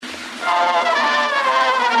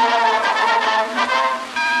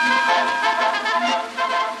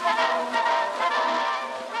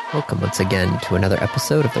Welcome once again to another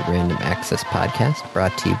episode of the Random Access Podcast,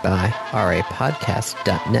 brought to you by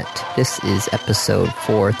rapodcast.net. This is episode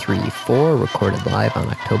 434, recorded live on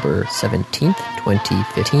October 17th,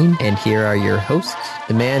 2015. And here are your hosts,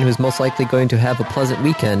 the man who's most likely going to have a pleasant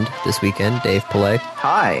weekend this weekend, Dave Pillay.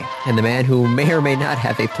 Hi. And the man who may or may not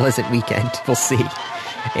have a pleasant weekend, we'll see,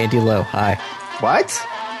 Andy Lowe. Hi. What?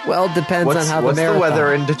 Well, it depends on how the marathon... What's the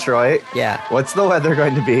weather in Detroit? Yeah. What's the weather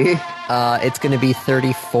going to be? It's going to be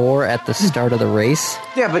 34 at the start of the race.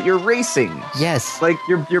 Yeah, but you're racing. Yes. Like,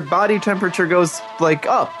 your body temperature goes, like,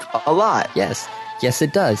 up a lot. Yes. Yes,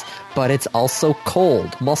 it does. But it's also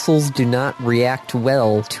cold. Muscles do not react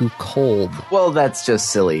well to cold. Well, that's just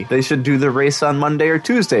silly. They should do the race on Monday or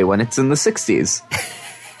Tuesday when it's in the 60s.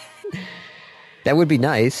 That would be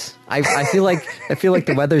nice. I feel like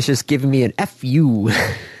the weather's just giving me an F you.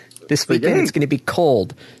 This weekend it's going to be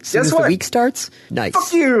cold. As soon as the week starts, nice.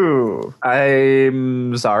 Fuck you!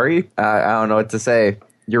 I'm sorry. I don't know what to say.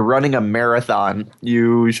 You're running a marathon.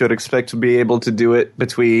 You should expect to be able to do it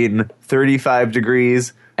between 35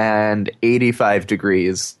 degrees and 85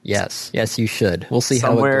 degrees. Yes. Yes, you should. We'll see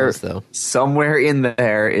how it goes, though. Somewhere in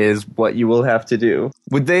there is what you will have to do.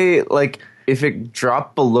 Would they, like, if it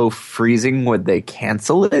dropped below freezing, would they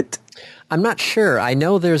cancel it? I'm not sure. I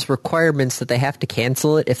know there's requirements that they have to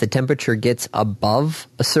cancel it if the temperature gets above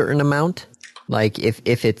a certain amount. Like,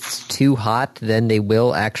 if it's too hot, then they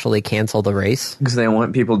will actually cancel the race. Because they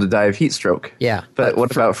want people to die of heat stroke. Yeah. But what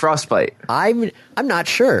about frostbite? I'm not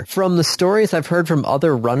sure. From the stories I've heard from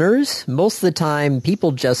other runners, most of the time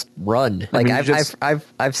people just run. Like,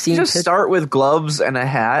 I've seen... You just start with gloves and a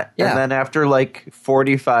hat, and then after like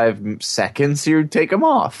 45 seconds, you take them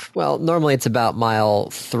off. Well, normally it's about mile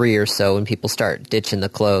 3 or so when people start ditching the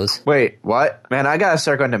clothes. Wait, what? Man, I gotta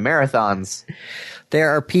start going to marathons.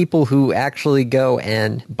 There are people who actually go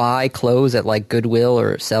and buy clothes at like Goodwill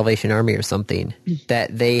or Salvation Army or something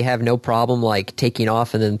that they have no problem like taking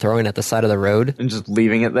off and then throwing at the side of the road. And just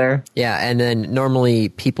leaving it there? Yeah, and then normally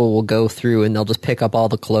people will go through and they'll just pick up all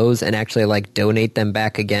the clothes and actually like donate them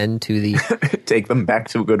back again to the... Take them back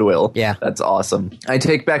to Goodwill. Yeah. That's awesome. I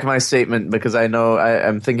take back my statement because I know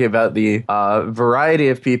I'm thinking about the variety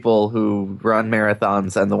of people who run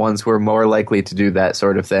marathons and the ones who are more likely to do that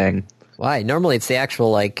sort of thing. Why? Normally it's the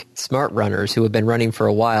actual, like, smart runners who have been running for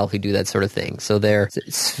a while who do that sort of thing. So they're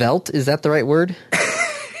svelte, is that the right word?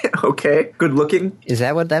 Okay. Good looking. Is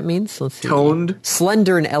that what that means? Let's see. Toned.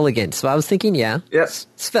 Slender and elegant. So I was thinking, yeah. Yes.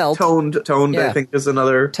 Svelte. Toned, yeah. I think is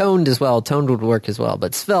another. Toned as well. Toned would work as well.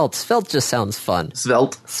 But svelte just sounds fun.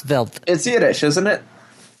 Svelte. It's Yiddish, isn't it?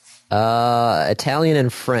 Italian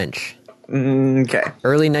and French. Okay.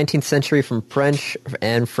 Early 19th century from French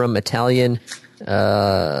and from Italian...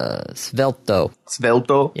 svelto.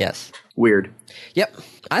 Svelto? Yes. Weird. Yep.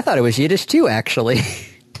 I thought it was Yiddish too, actually.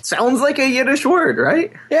 Sounds like a Yiddish word,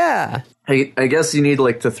 right? Yeah. I guess you need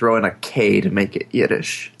like to throw in a K to make it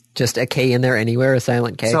Yiddish. Just a K in there anywhere, a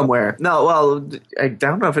silent K? Somewhere. No, well, I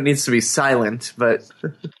don't know if it needs to be silent, but...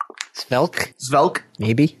 Svelk? Svelk?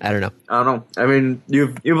 Maybe? I don't know. I don't know. I mean,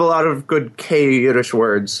 you've a lot of good K Yiddish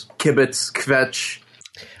words. Kibbutz, kvetch...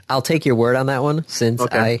 I'll take your word on that one, since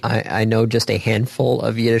okay. I know just a handful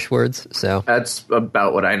of Yiddish words, so... That's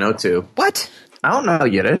about what I know, too. What? I don't know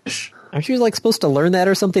Yiddish. Aren't you, like, supposed to learn that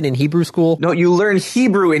or something in Hebrew school? No, you learn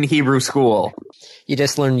Hebrew in Hebrew school. You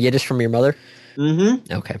just learn Yiddish from your mother?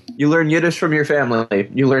 Mm-hmm. Okay. You learn Yiddish from your family.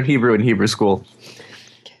 You learn Hebrew in Hebrew school.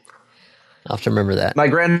 I'll have to remember that. My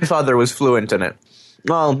grandfather was fluent in it.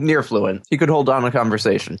 Well, near fluent. He could hold on a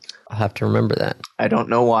conversation. I'll have to remember that. I don't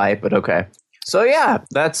know why, but okay. So yeah,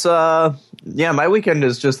 that's my weekend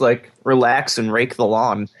is just like relax and rake the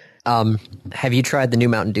lawn. Have you tried the new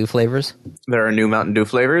Mountain Dew flavors? There are new Mountain Dew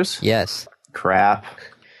flavors? Yes. Crap.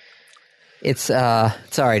 It's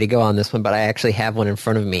sorry to go on this one, but I actually have one in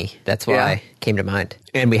front of me. That's why it came to mind.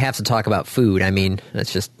 And we have to talk about food. I mean,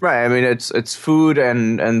 that's just right. I mean, it's food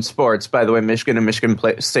and sports. By the way, Michigan and Michigan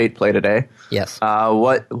State play today. Yes.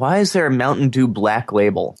 Why is there a Mountain Dew Black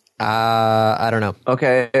Label? I don't know.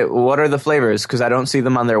 Okay, what are the flavors? Because I don't see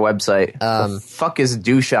them on their website. The fuck is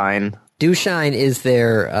Dew Shine? Dew Shine is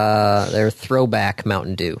their throwback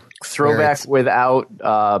Mountain Dew. Throwback without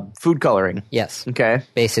food coloring. Yes. Okay.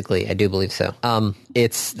 Basically, I do believe so.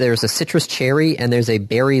 There's a citrus cherry and there's a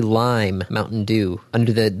berry lime Mountain Dew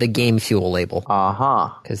under the Game Fuel label.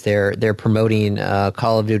 Because they're promoting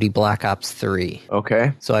Call of Duty Black Ops 3.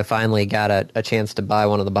 Okay. So I finally got a chance to buy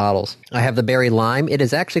one of the bottles. I have the berry lime. It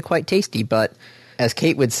is actually quite tasty, but as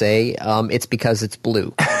Kate would say, it's because it's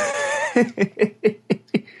blue.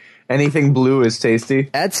 Anything blue is tasty?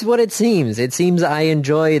 That's what it seems. It seems I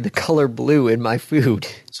enjoy the color blue in my food.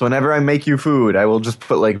 So whenever I make you food, I will just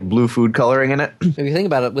put like blue food coloring in it. If you think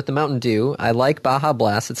about it, with the Mountain Dew, I like Baja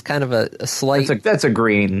Blast. It's kind of a slight... That's a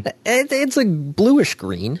green. It's a bluish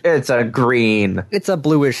green. It's a green. It's a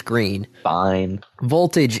bluish green. Fine.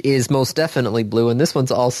 Voltage is most definitely blue, and this one's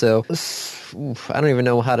also... I don't even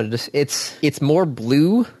know how to just... It's more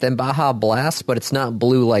blue than Baja Blast, but it's not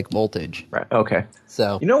blue like Voltage. Right. Okay.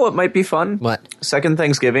 So... You know what might be fun? What? Second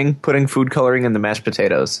Thanksgiving, putting food coloring in the mashed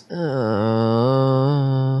potatoes.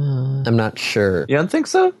 I'm not sure. You don't think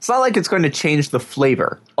so? It's not like it's going to change the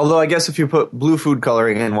flavor. Although I guess if you put blue food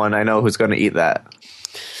coloring in one, I know who's going to eat that.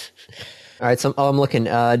 All right, so I'm looking.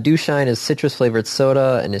 Dew Shine is citrus-flavored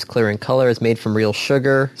soda and is clear in color. It's made from real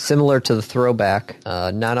sugar, similar to the Throwback,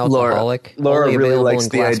 non-alcoholic. Laura only really available likes in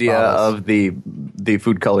the glass idea bottles. of the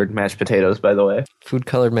food-colored mashed potatoes, by the way.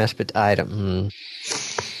 Food-colored mashed potato.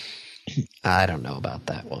 I don't know about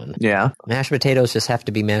that one. Yeah. Mashed potatoes just have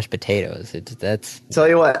to be mashed potatoes. That's Tell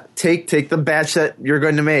you what, take the batch that you're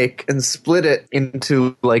going to make and split it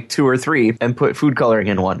into like 2 or 3 and put food coloring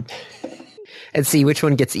in one. and see which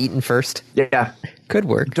one gets eaten first. Yeah. Could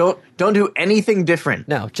work. Don't do anything different.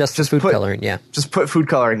 No, just food coloring. Yeah. Just put food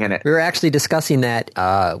coloring in it. We were actually discussing that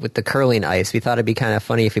with the curling ice. We thought it'd be kind of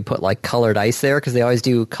funny if we put like colored ice there because they always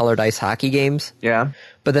do colored ice hockey games. Yeah.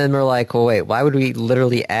 But then we're like, well, wait, why would we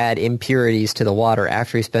literally add impurities to the water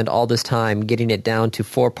after we spend all this time getting it down to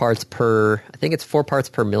 4 parts per, I think it's 4 parts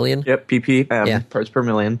per million? Yep, ppm, Yeah. parts per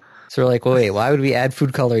million. So we're like, well, wait, why would we add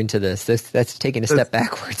food coloring to this? That's taking a step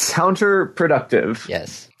backwards. Counterproductive.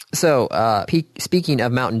 Yes. So, speaking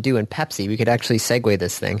of Mountain Dew and Pepsi, we could actually segue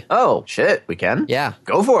this thing. Oh, shit, we can? Yeah.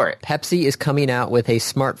 Go for it. Pepsi is coming out with a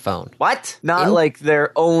smartphone. What? Not like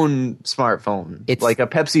their own smartphone. It's like a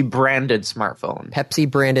Pepsi-branded smartphone.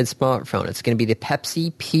 Pepsi-branded smartphone. It's going to be the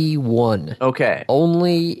Pepsi P1. Okay.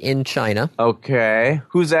 Only in China. Okay.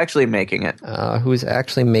 Who's actually making it? Who's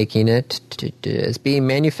actually making it? It's being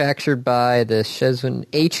manufactured by the Shenzhen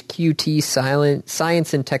HQT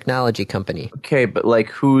Science and Technology Company. Okay, but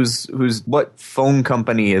like what phone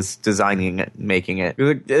company is designing it, making it?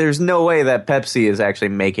 There's no way that Pepsi is actually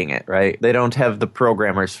making it, right? They don't have the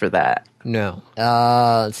programmers for that. No.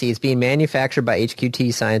 Let's see. It's being manufactured by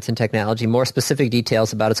HQT Science and Technology. More specific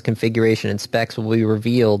details about its configuration and specs will be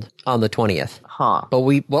revealed on the 20th. Huh. But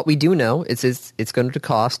what we do know is it's going to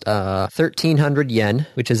cost 1,300 yen,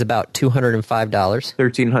 which is about $205.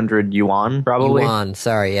 1,300 yuan, probably? Yuan.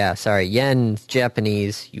 Sorry. Yen,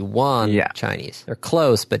 Japanese. Yuan, Yeah. Chinese. They're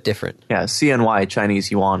close, but different. Yeah, CNY,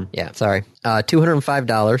 Chinese yuan. Yeah, sorry.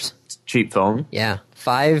 $205. Cheap phone. Yeah.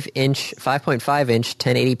 5.5-inch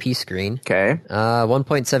 1080p screen. Okay.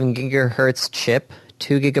 1.7 gigahertz chip,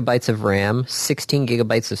 2 gigabytes of RAM, 16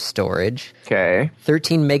 gigabytes of storage, Okay.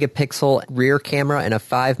 13 megapixel rear camera, and a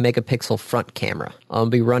 5 megapixel front camera. I'll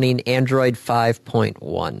be running Android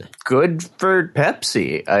 5.1. Good for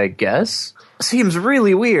Pepsi, I guess. Seems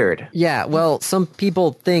really weird. Yeah, well, some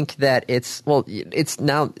people think that it's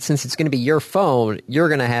now, since it's going to be your phone, you're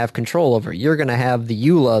going to have control over it. You're going to have the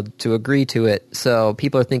EULA to agree to it. So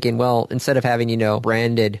people are thinking, well, instead of having,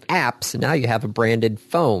 branded apps, now you have a branded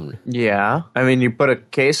phone. Yeah. I mean, you put a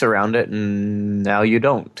case around it and now you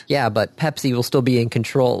don't. Yeah, but Pepsi will still be in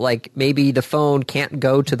control. Like, maybe the phone can't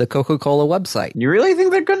go to the Coca-Cola website. You really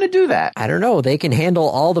think they're going to do that? I don't know. They can handle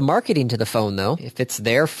all the marketing to the phone, though, if it's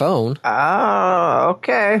their phone.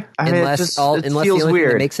 Okay. Unless the feels only thing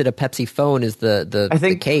weird. that makes it a Pepsi phone is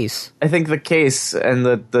the case. I think the case and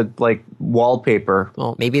the wallpaper.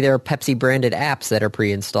 Well, maybe there are Pepsi branded apps that are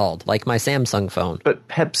pre-installed, like my Samsung phone. But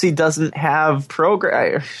Pepsi doesn't have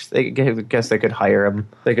program. I guess they could hire them.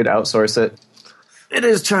 They could outsource it. It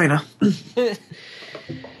is China.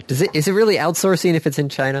 Is it really outsourcing if it's in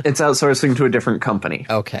China? It's outsourcing to a different company.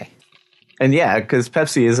 Okay. And yeah, because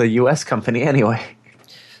Pepsi is a U.S. company anyway.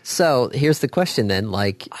 So here's the question then,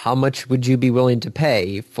 how much would you be willing to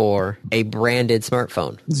pay for a branded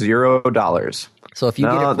smartphone? $0. So if you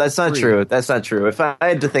get it that's not true. That's not true. If I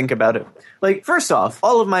had to think about it, first off,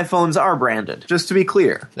 all of my phones are branded. Just to be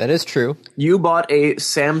clear, that is true. you bought a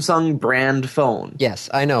Samsung brand phone. Yes,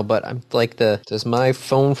 I know, but I'm does my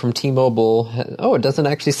phone from T-Mobile? It doesn't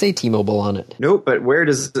actually say T-Mobile on it. Nope, but where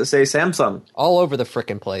does it say Samsung? All over the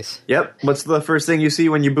frickin' place. Yep. What's the first thing you see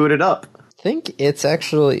when you boot it up? I think it's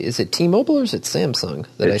actually, is it T-Mobile or is it Samsung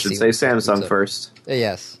that I see? It should say Samsung first.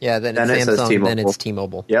 Yes. Yeah, then Then it's it says Samsung, T-Mobile. then it's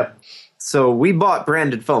T-Mobile. Yep. So we bought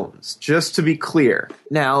branded phones, just to be clear.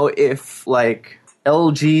 Now, if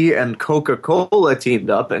LG and Coca-Cola teamed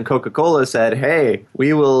up and Coca-Cola said, hey,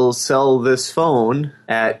 we will sell this phone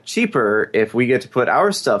at cheaper if we get to put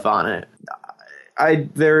our stuff on it,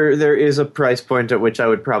 There is a price point at which I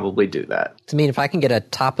would probably do that. I mean, if I can get a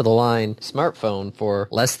top-of-the-line smartphone for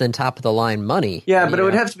less than top-of-the-line money... Yeah, but it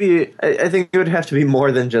would have to be... I think it would have to be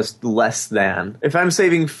more than just less than. If I'm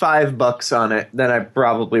saving $5 on it, then I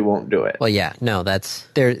probably won't do it. Well, yeah, no, that's...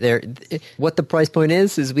 What the price point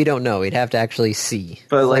is we don't know. We'd have to actually see.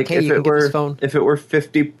 But, like, hey, if it were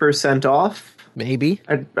 50% off... Maybe.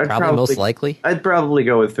 I'd probably most likely. I'd probably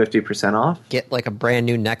go with 50% off. Get like a brand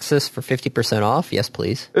new Nexus for 50% off? Yes,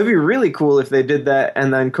 please. It would be really cool if they did that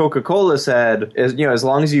and then Coca-Cola said, as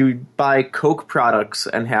long as you buy Coke products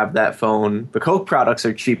and have that phone, the Coke products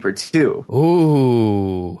are cheaper too.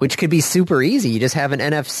 Ooh. Which could be super easy. You just have an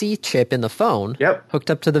NFC chip in the phone. Yep. Hooked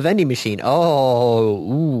up to the vending machine. Oh,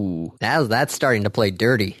 ooh. That's starting to play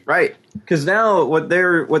dirty. Right. Because now what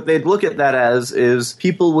they'd look at that as is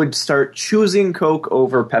people would start choosing Coke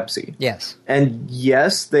over Pepsi. Yes. And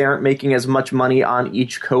yes, they aren't making as much money on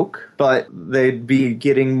each Coke, but they'd be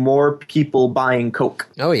getting more people buying Coke.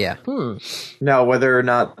 Oh, yeah. Now, whether or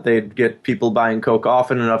not they'd get people buying Coke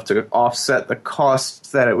often enough to offset the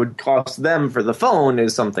costs that it would cost them for the phone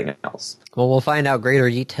is something else. Well, we'll find out greater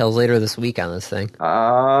details later this week on this thing.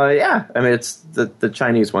 Yeah. I mean, it's the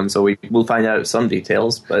Chinese one, so we'll find out some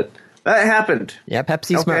details, but... That happened. Yeah,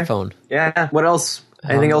 Pepsi smartphone. Yeah. What else?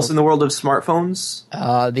 Anything else in the world of smartphones?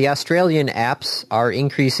 The Australian apps are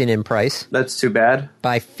increasing in price. That's too bad.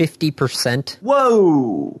 By 50%.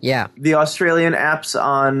 Whoa! Yeah. The Australian apps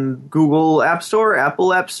on Google App Store?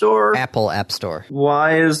 Apple App Store? Apple App Store.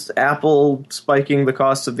 Why is Apple spiking the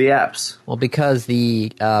cost of the apps? Well, because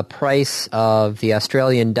the price of the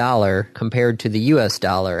Australian dollar compared to the US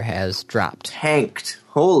dollar has dropped. Tanked.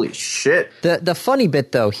 Holy shit. The funny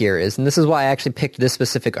bit, though, here is, and this is why I actually picked this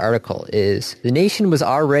specific article, is the nation was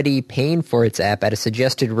already paying for its app at a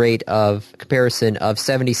suggested rate of comparison of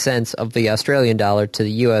 70 cents of the Australian dollar to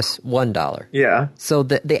the US $1. Yeah. So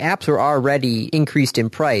the apps were already increased in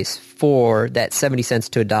price for that 70 cents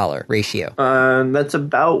to $1 ratio. That's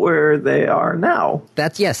about where they are now.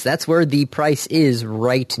 That's where the price is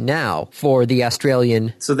right now for the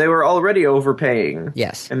Australian. So they were already overpaying.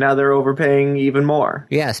 Yes. And now they're overpaying even more.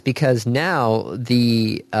 Yes, because now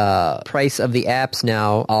the price of the apps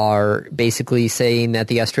now are basically saying that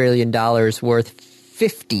the Australian dollar is worth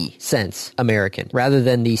 50 cents American rather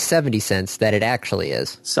than the 70 cents that it actually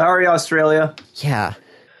is. Sorry, Australia. Yeah.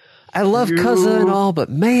 I love Cuzza and all, but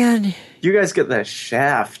man... You guys get that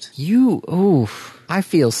shaft. I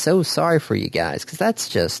feel so sorry for you guys, because that's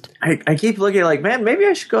just... I keep looking like, man, maybe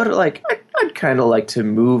I should go to, I'd kind of like to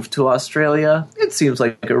move to Australia. It seems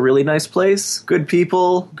like a really nice place. Good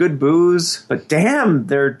people, good booze. But damn,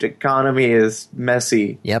 their economy is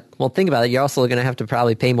messy. Yep. Well, think about it. You're also going to have to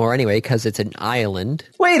probably pay more anyway, because it's an island.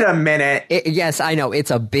 Wait a minute. Yes, I know.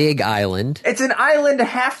 It's a big island. It's an island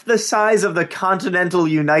half the size of the continental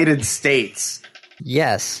United States.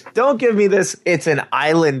 Yes. Don't give me this it's an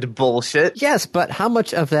island bullshit. Yes, but how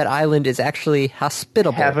much of that island is actually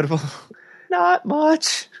hospitable? Habitable? Not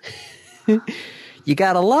much. You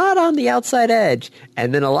got a lot on the outside edge,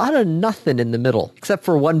 and then a lot of nothing in the middle, except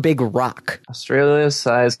for one big rock. Australia's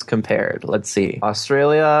size compared. Let's see.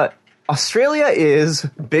 Australia is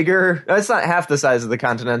bigger. It's not half the size of the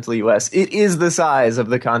continental U.S. It is the size of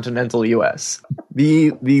the continental U.S.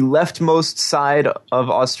 The leftmost side of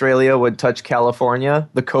Australia would touch California,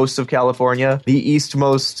 the coast of California. The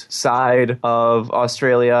eastmost side of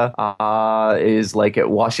Australia is like at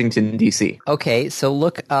Washington, D.C. Okay, so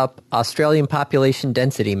look up Australian population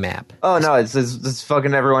density map. Oh, no, it's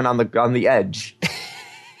fucking everyone on the edge.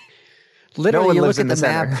 Literally, no you lives look at the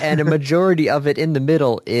map, and a majority of it in the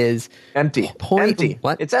middle is... empty. Empty.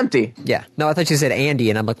 What? It's empty. Yeah. No, I thought you said Andy,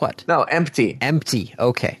 and I'm like, what? No, empty. Empty.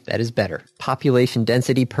 Okay, that is better. Population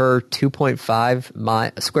density per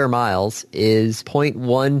 2.5 square miles is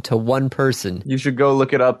 0.1 to 1 person. You should go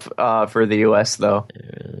look it up for the U.S., though.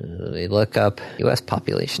 We look up U.S.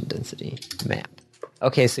 population density map.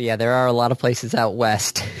 Okay, so yeah, there are a lot of places out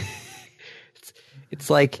west. It's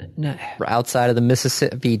like outside of the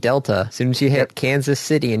Mississippi Delta. As soon as you hit Kansas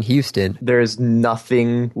City and Houston, there's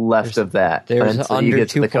nothing left of that. There's until under you get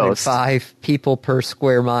to the coast. 2.5 people per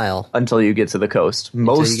square mile. Until you get to the coast.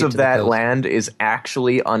 Most of that land is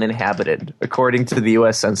actually uninhabited, according to the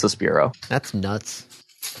U.S. Census Bureau. That's nuts.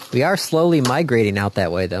 We are slowly migrating out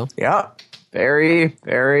that way, though. Yeah. Very,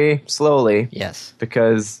 very slowly. Yes.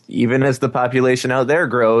 Because even as the population out there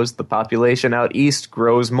grows, the population out east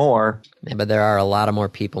grows more. Yeah, but there are a lot of more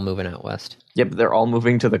people moving out west. Yep, they're all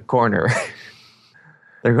moving to the corner.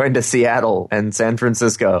 They're going to Seattle and San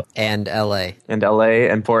Francisco And L.A. and LA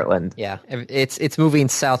and Portland. Yeah, it's moving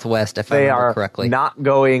southwest, if I They remember are correctly. not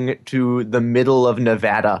going to the middle of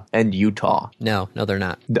Nevada and Utah. No, they're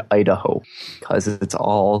not. The Idaho, because it's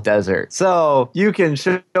all desert. So you can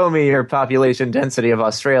show me your population density of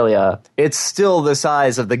Australia. It's still the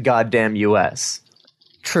size of the goddamn U.S.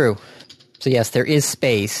 True. So yes, there is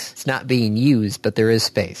space. It's not being used, but there is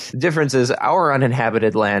space. The difference is our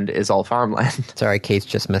uninhabited land is all farmland. Sorry, Kate's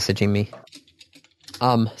just messaging me.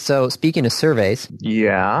 So speaking of surveys,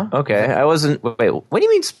 Yeah. Okay. I wasn't. Wait. What do you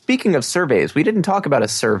mean? Speaking of surveys, we didn't talk about a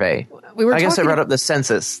survey. we were I guess I talking- brought up the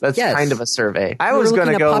census. That's Yes. kind of a survey. I we were was going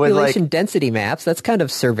to looking at go with population like. density maps. That's kind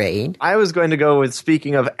of surveying. I was going to go with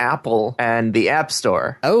speaking of Apple and the App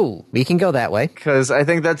Store. Oh, we can go that way. Because I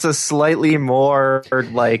think that's a slightly more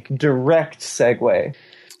like direct segue.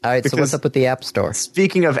 All right, so Because- what's up with the App Store?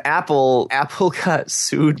 Speaking of Apple, Apple got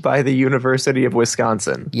sued by the University of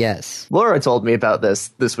Wisconsin. Yes. Laura told me about this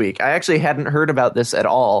week. I actually hadn't heard about this at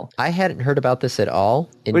all. I hadn't heard about this at all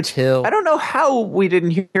Which until... I don't know how we didn't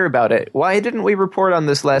hear about it. Why didn't we report on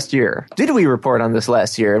this last year? Did we report on this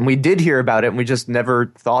last year? And we did hear about it, and we just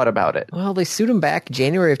never thought about it. Well, they sued him back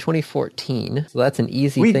January of 2014, so that's an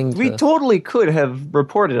easy thing to... We totally could have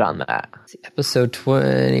reported on that. Episode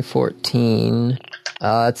 2014.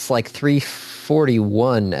 It's like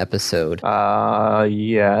 341 episode.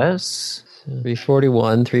 Yes.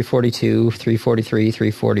 341, 342, 343,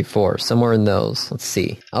 344. Somewhere in those. Let's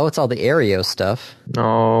see. Oh, it's all the Aereo stuff.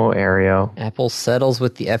 No, Aereo. Apple settles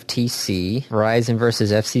with the FTC. Verizon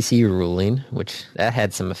versus FCC ruling, which that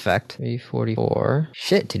had some effect. 344.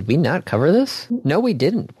 Shit, did we not cover this? No, we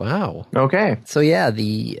didn't. Wow. Okay. So yeah,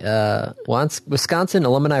 the Wisconsin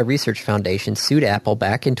Alumni Research Foundation sued Apple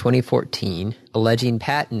back in 2014, alleging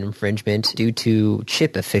patent infringement due to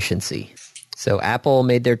chip efficiency. So Apple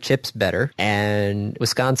made their chips better, and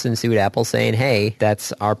Wisconsin sued Apple saying, hey,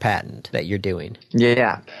 that's our patent that you're doing.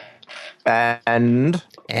 Yeah. And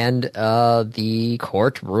the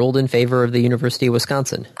court ruled in favor of the University of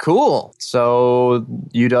Wisconsin. cool. So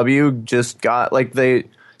UW just got like they...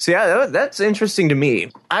 See, that's interesting to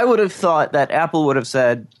me. I would have thought that Apple would have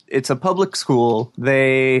said, it's a public school.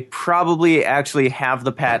 They probably actually have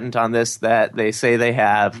the patent on this that they say they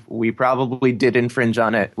have. We probably did infringe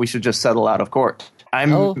on it. We should just settle out of court.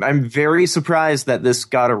 I'm very surprised that this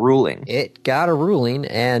got a ruling. It got a ruling,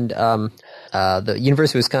 and the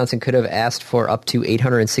University of Wisconsin could have asked for up to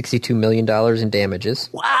 $862 million in damages.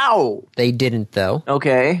 Wow. They didn't, though.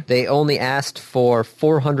 Okay. They only asked for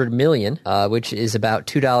 $400 million, which is about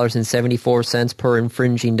 $2.74 per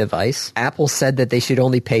infringing device. Apple said that they should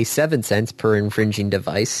only pay 7 cents per infringing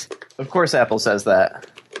device. Of course Apple says that.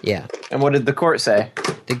 Yeah. And what did the court say?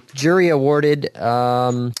 The jury awarded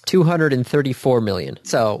 $234 million.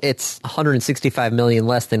 So it's $165 million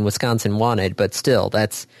less than Wisconsin wanted, but still,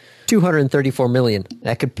 that's $234 million.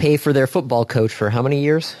 That could pay for their football coach for how many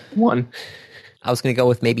years? 1. I was going to go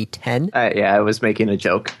with maybe 10. Yeah, I was making a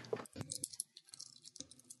joke.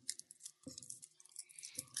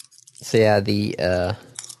 So yeah, the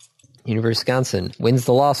University of Wisconsin wins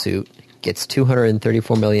the lawsuit, gets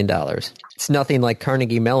 $234 million. It's nothing like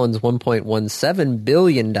Carnegie Mellon's $1.17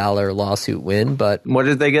 billion lawsuit win, but What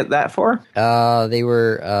did they get that for? they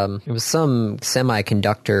were, it was some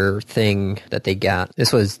semiconductor thing that they got.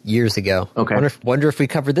 This was years ago. Okay. Wonder if we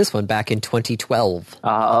covered this one back in 2012.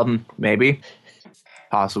 Maybe.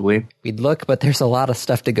 Possibly. We'd look, but there's a lot of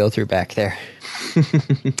stuff to go through back there.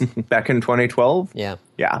 Back in 2012? Yeah.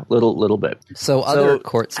 Yeah, little bit. So other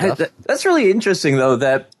court stuff. That's really interesting, though,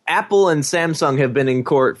 that Apple and Samsung have been in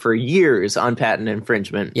court for years on patent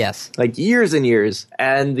infringement. Yes. Like years and years.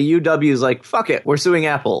 And the UW is like, fuck it, we're suing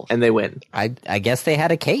Apple. And they win. I guess they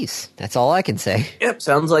had a case. That's all I can say. Yep,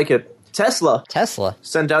 sounds like it. Tesla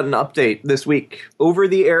sent out an update this week.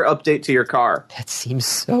 Over-the-air update to your car. That seems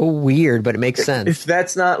so weird, but it makes sense. If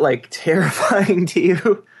that's not, like, terrifying to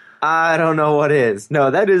you, I don't know what is.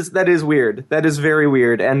 No, that is weird. That is very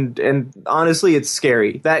weird. And honestly, it's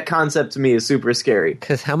scary. That concept to me is super scary.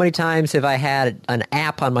 Because how many times have I had an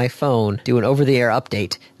app on my phone do an over-the-air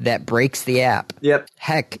update that breaks the app? Yep.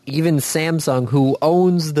 Heck, even Samsung, who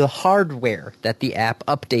owns the hardware that the app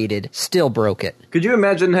updated, still broke it. Could you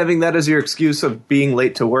imagine having that as your excuse of being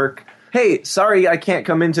late to work? Hey, sorry I can't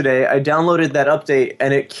come in today. I downloaded that update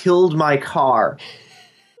and it killed my car.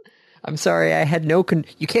 I'm sorry, I had no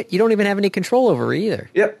you don't even have any control over it either.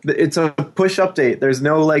 Yep, it's a push update. There's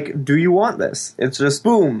no like, do you want this? It's just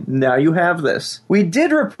boom, now you have this. We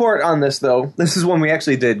did report on this though. This is one we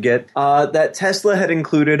actually did get. That Tesla had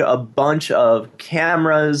included a bunch of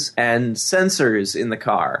cameras and sensors in the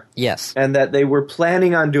car. Yes. And that they were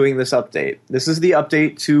planning on doing this update. This is the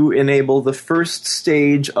update to enable the first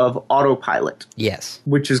stage of autopilot. Yes.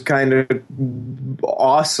 Which is kind of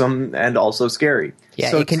awesome and also scary.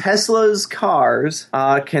 Yeah, so Tesla's cars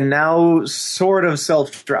can now sort of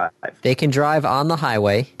self-drive. They can drive on the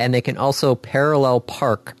highway, and they can also parallel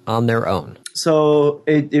park on their own. So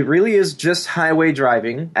it really is just highway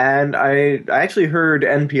driving, and I actually heard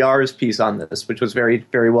NPR's piece on this, which was very,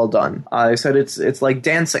 very well done. They said it's like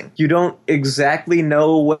dancing. You don't exactly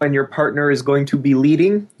know when your partner is going to be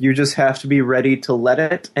leading. You just have to be ready to let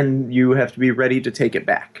it, and you have to be ready to take it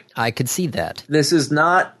back. I could see that. This is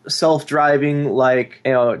not self-driving like,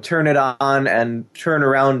 turn it on and turn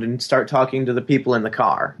around and start talking to the people in the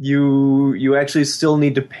car. You actually still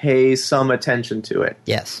need to pay some attention to it.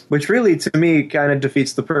 Yes. Which really, to me, kind of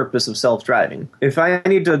defeats the purpose of self-driving. If I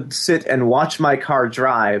need to sit and watch my car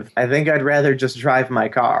drive, I think I'd rather just drive my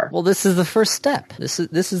car. Well, this is the first step. This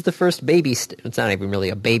is the first baby step. It's not even really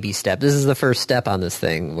a baby step. This is the first step on this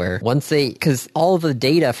thing where because all of the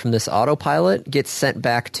data from this autopilot gets sent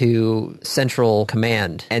back to central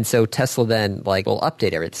command. And so Tesla then will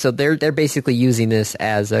update everything. So they're basically using this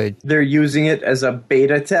as They're using it as a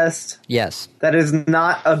beta test? Yes. That is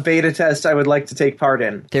not a beta test I would like to take part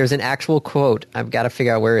in. There's an actual quote. I've got to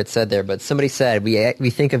figure out where it said there, but somebody said we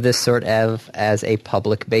think of this sort of as a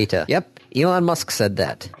public beta. Yep. Elon Musk said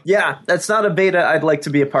that. Yeah, that's not a beta I'd like to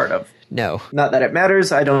be a part of. No. Not that it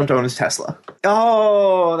matters, I don't own a Tesla.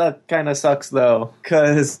 Oh, that kind of sucks though,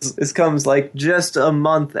 because this comes just a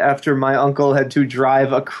month after my uncle had to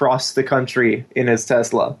drive across the country in his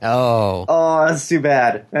Tesla. Oh. Oh, that's too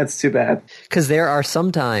bad. That's too bad. Because there are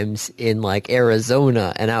some times in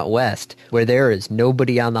Arizona and out west where there is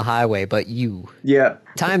nobody on the highway but you. Yeah.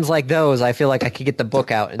 Times like those, I feel like I could get the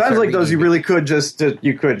book out. And times like those, you really could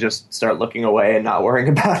just start looking away and not worrying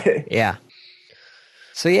about it. Yeah.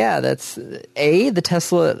 So yeah, that's A, the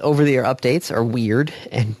Tesla over-the-air updates are weird,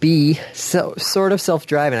 and B, sort of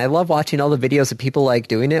self-driving. I love watching all the videos of people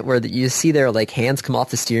doing it where you see their hands come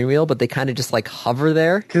off the steering wheel, but they kind of just hover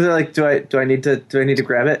there. Because they're do I need to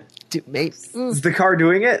grab it? Is the car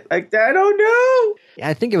doing it? I don't know.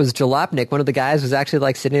 I think it was Jalopnik. One of the guys was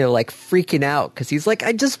actually sitting there freaking out because he's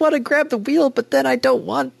I just want to grab the wheel, but then I don't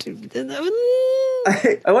want to.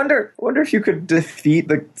 I wonder if you could defeat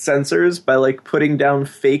the sensors by putting down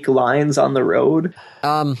fake lines on the road.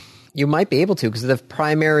 You might be able to, because the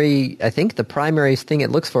primary thing it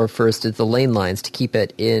looks for first is the lane lines to keep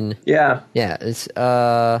it in. Yeah. Yeah. It's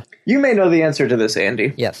You may know the answer to this,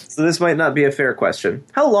 Andy. Yes. So this might not be a fair question.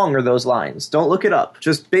 How long are those lines? Don't look it up.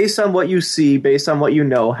 Just based on what you see, based on what you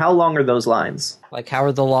know, how long are those lines?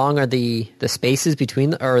 How long are the spaces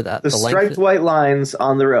between the striped white lines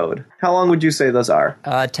on the road? How long would you say those are?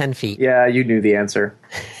 10 feet. Yeah, you knew the answer.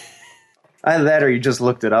 Either that or you just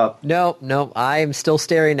looked it up. No. I'm still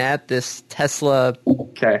staring at this Tesla.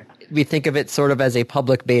 Okay. We think of it sort of as a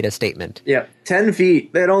public beta statement. Yeah. 10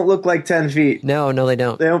 feet. They don't look like 10 feet. No, they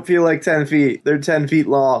don't. They don't feel like 10 feet. They're 10 feet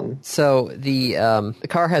long. So the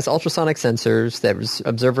car has ultrasonic sensors that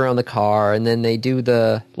observe around the car, and then they do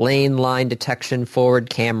the lane line detection forward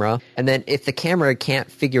camera. And then if the camera can't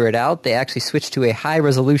figure it out, they actually switch to a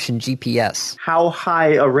high-resolution GPS. How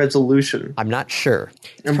high a resolution? I'm not sure.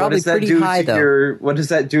 It's and probably pretty high, though. What does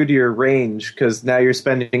that do to your range? Because now you're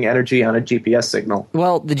spending energy on a GPS signal.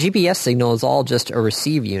 Well, the GPS signal is all just a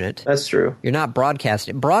receive unit. That's true. You're not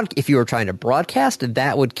broadcasting. If you were trying to broadcast,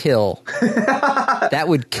 that would kill. That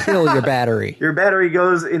would kill your battery. Your battery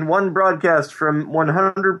goes in one broadcast from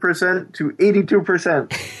 100% to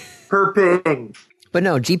 82% per ping. But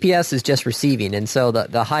no, GPS is just receiving, and so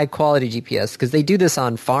the high quality GPS, because they do this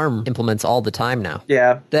on farm implements all the time now.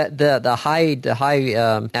 Yeah. The high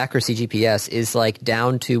accuracy GPS is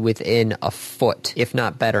down to within a foot, if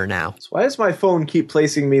not better now. So why does my phone keep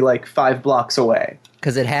placing me 5 blocks away?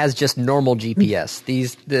 Because it has just normal GPS.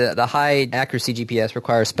 The high accuracy GPS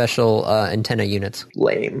requires special antenna units.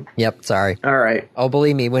 Lame. Yep, sorry. All right. Oh,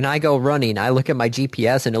 believe me, when I go running, I look at my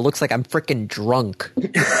GPS and it looks like I'm freaking drunk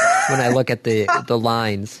when I look at the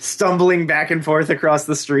lines. Stumbling back and forth across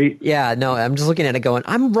the street. Yeah, no, I'm just looking at it going,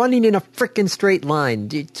 I'm running in a freaking straight line.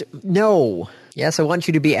 No. Yes, I want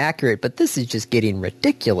you to be accurate, but this is just getting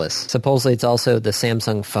ridiculous. Supposedly it's also the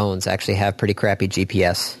Samsung phones actually have pretty crappy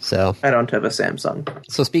GPS. So I don't have a Samsung.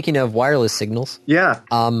 So speaking of wireless signals, Yeah.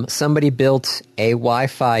 somebody built a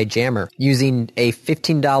Wi-Fi jammer using a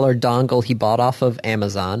 $15 dongle he bought off of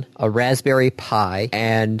Amazon, a Raspberry Pi,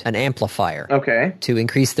 and an amplifier. Okay. To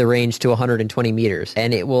increase the range to 120 meters.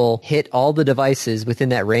 And it will hit all the devices within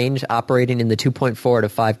that range operating in the 2.4 to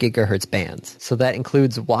 5 gigahertz bands. So that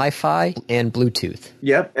includes Wi-Fi and Bluetooth.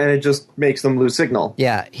 Yep, and it just makes them lose signal.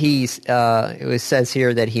 Yeah, it says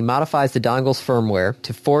here that he modifies the dongle's firmware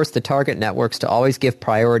to force the target networks to always give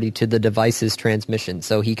priority to the device's transmission.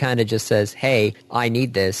 So he kind of just says, hey, I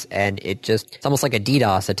need this, and it's almost like a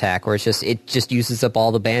DDoS attack, where it just uses up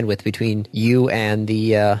all the bandwidth between you and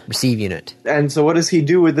the receive unit. And so what does he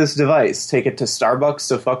do with this device? Take it to Starbucks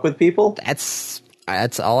to fuck with people? That's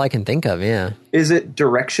all I can think of, yeah. Is it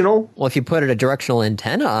directional? Well, if you put a directional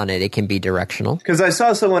antenna on it, it can be directional. Because I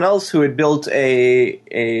saw someone else who had built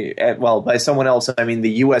by someone else, I mean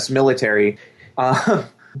the U.S. military,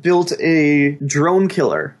 built a drone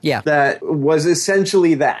killer. Yeah. That was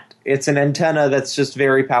essentially that. It's an antenna that's just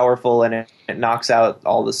very powerful, and it knocks out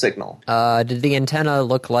all the signal. Did the antenna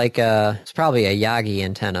look like it's probably a Yagi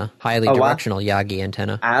antenna, highly directional Yagi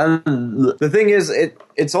antenna. The thing is,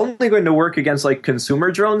 it's only going to work against like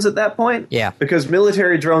consumer drones at that point. Yeah. Because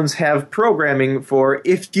military drones have programming for,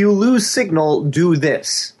 if you lose signal, do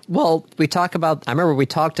this. Well, I remember we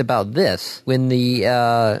talked about this when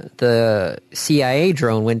the CIA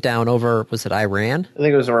drone went down over, was it Iran? I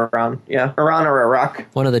think it was Iran. Yeah. Iran or Iraq.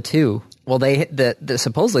 One of the two. Well,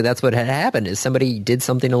 supposedly that's what had happened, is somebody did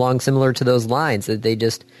something along similar to those lines, that they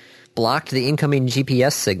just blocked the incoming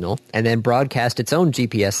GPS signal and then broadcast its own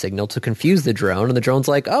GPS signal to confuse the drone, and the drone's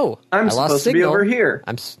like, oh, I lost supposed signal. To be over here.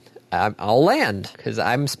 I'll land, because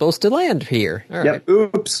I'm supposed to land here. All right. Yep.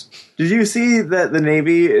 Oops. Did you see that the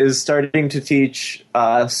Navy is starting to teach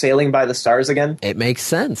sailing by the stars again? It makes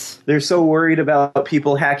sense. They're so worried about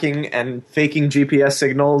people hacking and faking GPS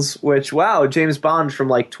signals, which, wow, James Bond from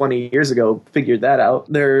like 20 years ago figured that out.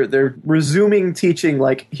 They're resuming teaching,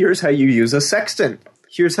 like, here's how you use a sextant.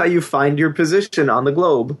 Here's how you find your position on the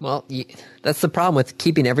globe. Well, that's the problem with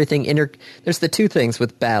keeping everything There's the two things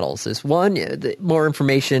with battles. Is one, the more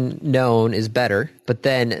information known is better, but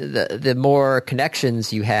then the more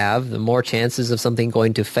connections you have, the more chances of something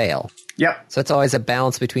going to fail. Yep. So it's always a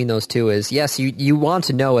balance between those two. Is yes, you want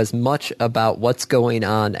to know as much about what's going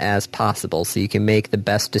on as possible so you can make the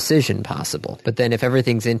best decision possible. But then if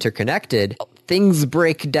everything's interconnected, things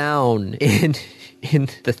break down in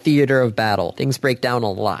the theater of battle. Things break down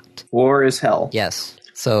a lot. War is hell. Yes.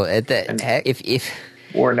 So if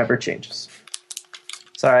war never changes.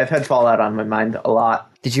 Sorry, I've had Fallout on my mind a lot.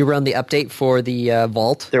 Did you run the update for the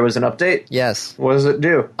Vault? There was an update? Yes. What does it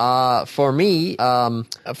do? For me,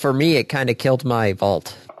 it kind of killed my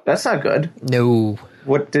Vault. That's not good. No.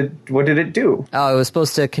 What did it do? Oh, it was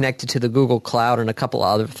supposed to connect it to the Google Cloud and a couple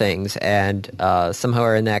other things, and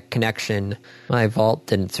somehow in that connection, my Vault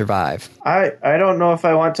didn't survive. I don't know if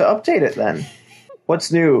I want to update it then. What's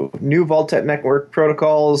new? New Vault-Tec network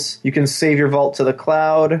protocols. You can save your Vault to the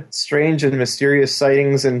cloud. Strange and mysterious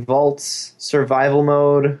sightings in vaults. Survival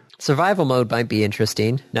mode. Survival mode might be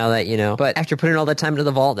interesting, now that you know. But after putting all that time into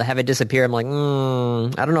the vault to have it disappear, I'm like,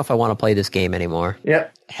 I don't know if I want to play this game anymore.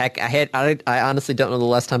 Yep. Heck, I honestly don't know the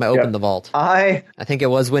last time I opened the vault. I think it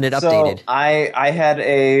was when it updated. So I had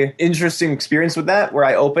a interesting experience with that, where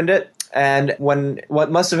I opened it. And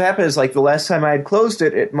what must have happened is, like, the last time I had closed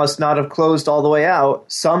it, it must not have closed all the way out.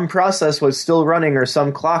 Some process was still running, or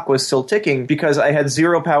some clock was still ticking, because I had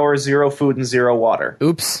 0 power, 0 food, and 0 water.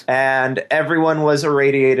 Oops. And everyone was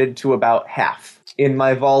irradiated to about half in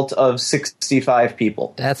my vault of 65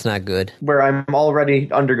 people. That's not good. Where I'm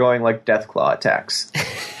already undergoing, like, Deathclaw attacks.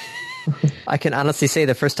 I can honestly say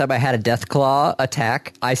the first time I had a Deathclaw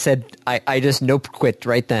attack, I said, I just quit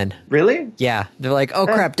right then. Really? Yeah. They're like, oh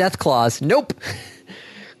crap, Deathclaws. Nope.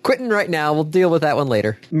 Quitting right now. We'll deal with that one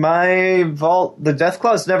later. My vault, the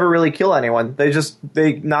Deathclaws never really kill anyone.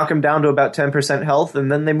 They knock them down to about 10% health,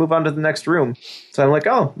 and then they move on to the next room. So I'm like,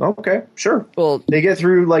 oh, okay, sure. Well, they get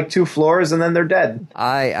through like 2 floors, and then they're dead.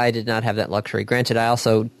 I did not have that luxury. Granted, I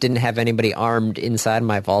also didn't have anybody armed inside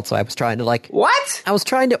my vault, so I was trying to What? I was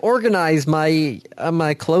trying to organize my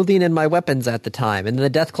clothing and my weapons at the time, and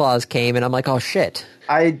then the Deathclaws came, and I'm like, oh shit.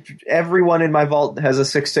 Everyone in my vault has a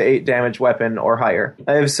 6 to 8 damage weapon or higher.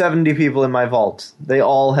 I have 70 people in my vault. They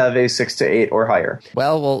all have a 6 to 8 or higher.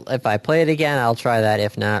 Well, if I play it again, I'll try that.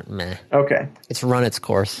 If not, meh. Okay. It's run its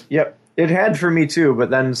course. Yep. It had for me too, but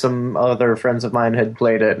then some other friends of mine had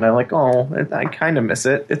played it, and I'm like, oh, I kind of miss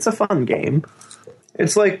it. It's a fun game.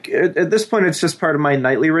 It's like, at this point, it's just part of my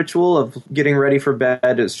nightly ritual of getting ready for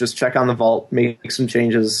bed. It's just check on the vault, make some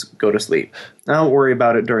changes, go to sleep. I don't worry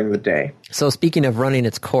about it during the day. So speaking of running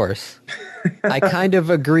its course, I kind of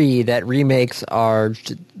agree that remakes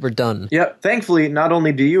we're done. Yep. Thankfully, not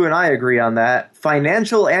only do you and I agree on that,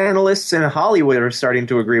 financial analysts in Hollywood are starting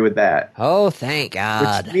to agree with that. Oh, thank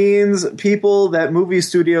God. Which means people that movie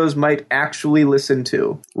studios might actually listen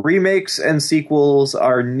to. Remakes and sequels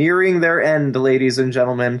are nearing their end, ladies and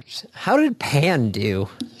gentlemen. How did Pan do?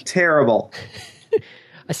 Terrible.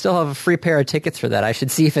 I still have a free pair of tickets for that. I should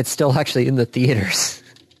see if it's still actually in the theaters.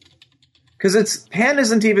 Because Pan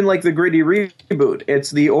isn't even like the gritty reboot.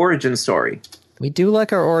 It's the origin story. We do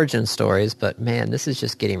like our origin stories, but man, this is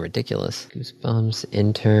just getting ridiculous. Goosebumps,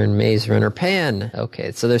 Intern, Maze Runner, Pan.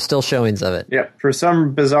 Okay, so there's still showings of it. Yep. For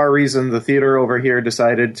some bizarre reason, the theater over here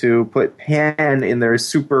decided to put Pan in their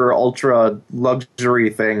super ultra luxury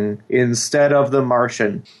thing instead of The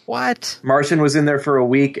Martian. What? Martian was in there for a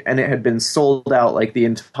week, and it had been sold out like the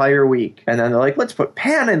entire week. And then they're like, let's put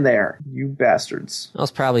Pan in there. You bastards. That was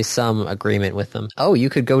probably some agreement with them. Oh, you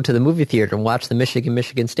could go to the movie theater and watch the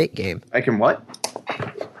Michigan State game. I can what?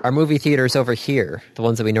 Our movie theaters over here, the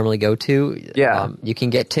ones that we normally go to, Yeah. You can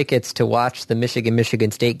get tickets to watch the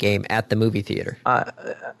Michigan State game at the movie theater.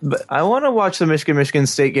 But I want to watch the Michigan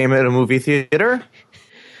State game at a movie theater.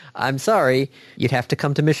 I'm sorry, you'd have to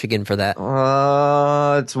come to Michigan for that.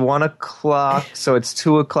 It's 1 o'clock, so it's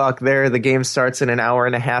 2 o'clock there. The game starts in an hour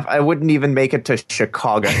and a half. I wouldn't even make it to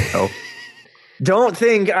Chicago. Don't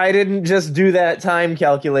think I didn't just do that time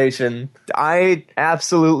calculation. I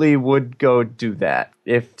absolutely would go do that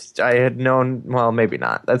if I had known. Well, maybe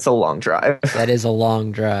not. That's a long drive. That is a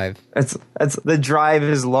long drive. That's the drive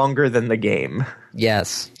is longer than the game.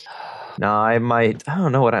 Yes. No, I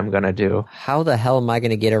don't know what I'm gonna do. How the hell am I going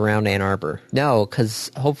to get around Ann Arbor? No, because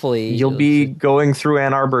hopefully You'll be going through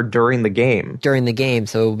Ann Arbor during the game. during the game,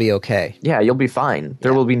 so it will be okay. Yeah, you'll be fine.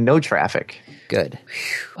 There will be no traffic. Good.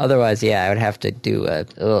 Otherwise, yeah, I would have to do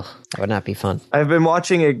that would not be fun. I've been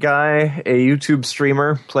watching a YouTube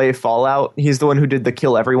streamer, play Fallout. He's the one who did the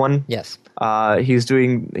Kill Everyone. Yes.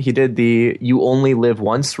 He did the You Only Live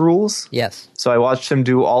Once rules. Yes. So I watched him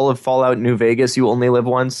do all of Fallout New Vegas, You Only Live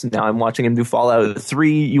Once. Now I'm watching him do Fallout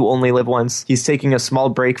 3, You Only Live Once. He's taking a small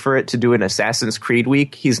break for it to do an Assassin's Creed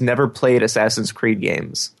week. He's never played Assassin's Creed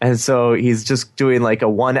games. And so he's just doing like a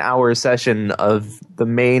 1-hour session of the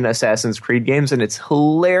main Assassin's Creed games, and it's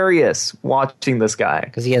hilarious watching this guy.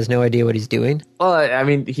 Because he has no idea what he's doing. Well, I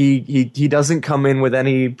mean, he doesn't come in with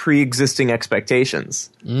any pre-existing expectations.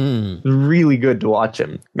 Really good to watch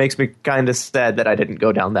him. Makes me kind of sad that I didn't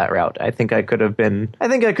go down that route. I think I could have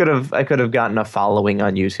gotten a following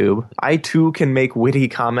on YouTube. I too can make witty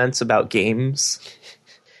comments about games.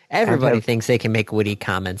 Everybody thinks they can make witty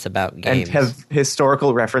comments about games. And have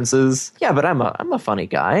historical references. Yeah, but I'm a funny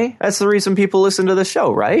guy. That's the reason people listen to the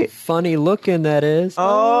show, right? Funny looking, that is.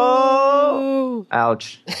 Oh!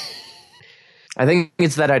 Ouch. I think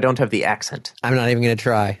it's that I don't have the accent. I'm not even going to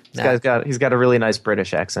try. He's got a really nice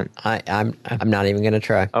British accent. I'm not even going to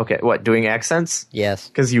try. Okay, what, doing accents? Yes.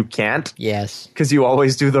 Because you can't? Yes. Because you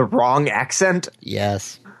always do the wrong accent?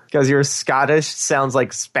 Yes. Because your Scottish sounds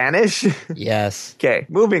like Spanish? Yes. Okay,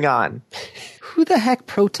 moving on. Who the heck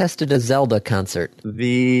protested a Zelda concert?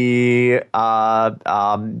 The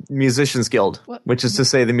Musicians Guild, which is to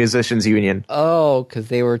say the Musicians Union. Oh, because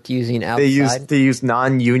they were using outside? They used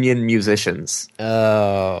non-union musicians.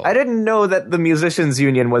 Oh. I didn't know that the Musicians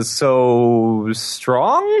Union was so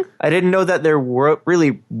strong. I didn't know that there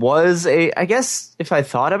really was I guess if I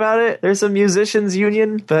thought about it, there's a Musicians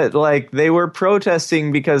Union, but like they were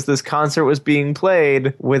protesting because this concert was being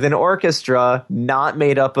played with an orchestra not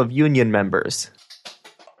made up of union members.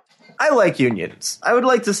 I like unions. I would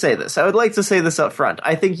like to say this. I would like to say this up front.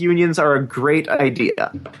 I think unions are a great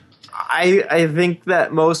idea. I think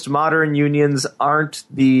that most modern unions aren't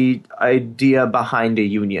the idea behind a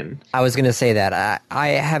union. I was going to say that. I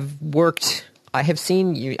have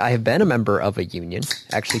been a member of a union,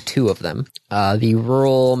 actually 2 of them, the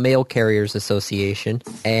Rural Mail Carriers Association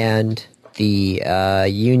and the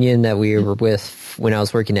union that we were with when I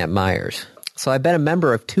was working at Myers. So I've been a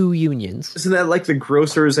member of 2 unions. Isn't that like the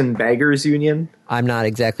Grocers and Baggers Union? I'm not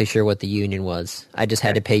exactly sure what the union was. I just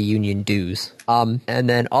had to pay union dues. And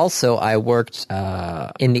then also I worked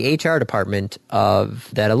in the HR department of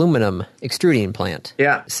that aluminum extruding plant.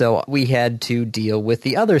 Yeah. So we had to deal with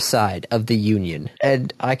the other side of the union.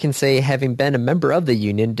 And I can say, having been a member of the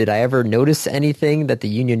union, did I ever notice anything that the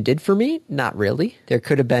union did for me? Not really. There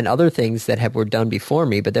could have been other things that were done before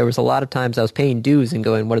me, but there was a lot of times I was paying dues and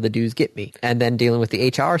going, what do the dues get me? And then dealing with the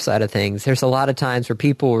HR side of things, there's a lot of times where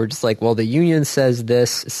people were just like, well, the union said says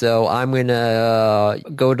this, so I'm going to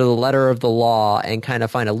go to the letter of the law and kind of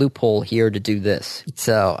find a loophole here to do this.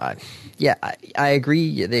 So, I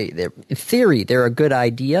agree. In theory, they're a good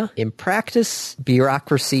idea. In practice,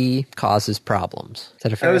 bureaucracy causes problems. Is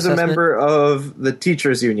that a fair I was assessment? a member of the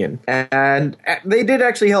teachers union, and they did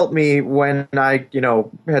actually help me when I,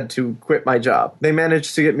 had to quit my job. They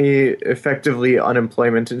managed to get me effectively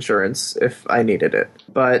unemployment insurance if I needed it.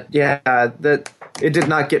 But it did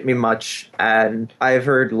not get me much, and I've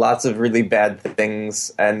heard lots of really bad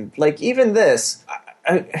things, and even this,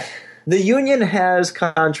 the union has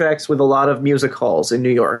contracts with a lot of music halls in New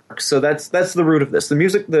York, so that's the root of this.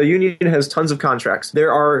 The union has tons of contracts.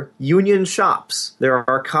 There are union shops. There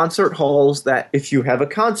are concert halls that if you have a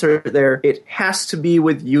concert there, it has to be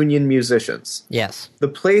with union musicians. Yes. The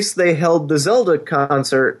place they held the Zelda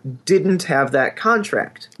concert didn't have that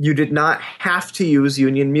contract. You did not have to use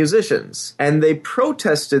union musicians. And they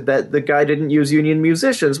protested that the guy didn't use union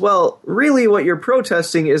musicians. Well, really what you're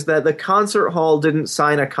protesting is that the concert hall didn't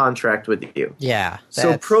sign a contract with you. Yeah.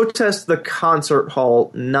 So protest the concert hall,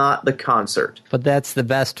 not the concert. But that's the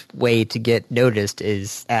best way to get noticed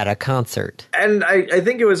is at a concert. And I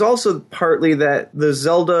think it was also partly that the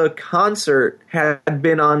Zelda concert had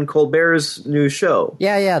been on Colbert's new show.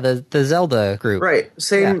 Yeah, the Zelda group. Right.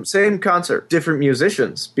 Same concert. Different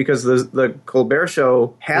musicians, because the Colbert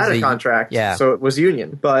show had a contract, so it was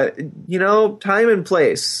union. But, time and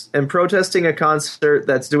place, and protesting a concert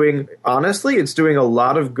that's doing a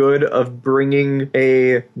lot of good of bringing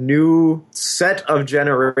a new set of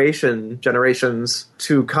generations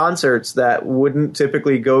to concerts that wouldn't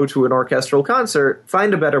typically go to an orchestral concert.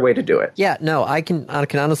 Find a better way to do it. Yeah, no, I can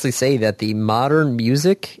honestly say that the modern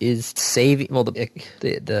music is saving. Well,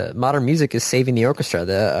 the modern music is saving the orchestra.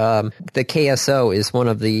 The KSO is one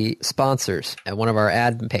of the sponsors and one of our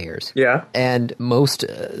ad payers. Yeah, and most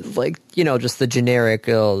just the generic.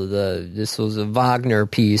 This was a Wagner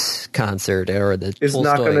piece concert, or the is Tolstoy.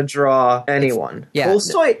 Not going to draw anyone. Yeah,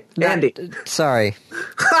 Tolstoy, Andy. Sorry,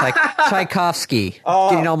 Tchaikovsky.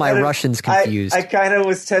 Getting all my Russians confused. I kind of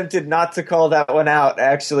was tempted not to call that one out,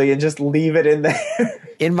 actually, and just leave it in there.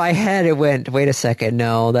 In my head, it went, wait a second,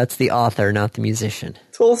 no, that's the author, not the musician.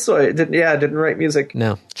 Tolstoy didn't write music.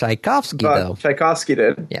 No, Tchaikovsky, though. Tchaikovsky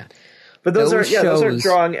did. Yeah. But those aren't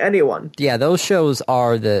drawing anyone. Yeah, those shows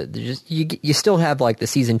are you still have the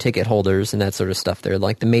season ticket holders and that sort of stuff. They're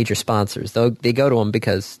the major sponsors. They go to them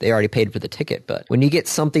because they already paid for the ticket. But when you get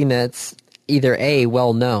something that's either A,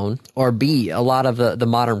 well known, or B, a lot of the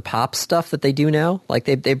modern pop stuff that they do now,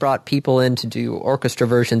 they brought people in to do orchestra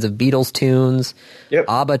versions of Beatles tunes,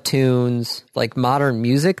 ABBA tunes, modern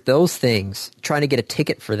music, those things. Trying to get a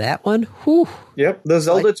ticket for that one, whew. Yep, the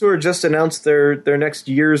Zelda tour just announced their next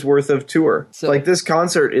year's worth of tour. So, this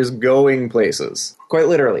concert is going places. Quite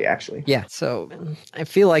literally, actually. Yeah, so I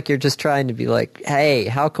feel like you're just trying to be hey,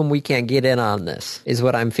 how come we can't get in on this, is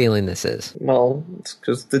what I'm feeling this is. Well, it's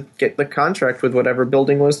because to get the contract with whatever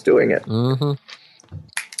building was doing it. Mm-hmm.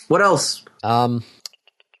 What else?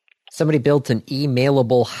 Somebody built an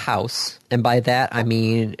emailable house, and by that I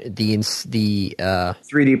mean the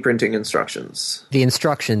 3D printing instructions. The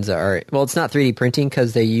instructions are it's not 3D printing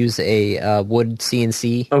because they use a wood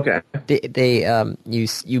CNC. Okay. You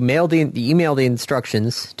email the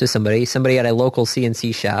instructions to somebody at a local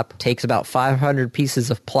CNC shop, takes about 500 pieces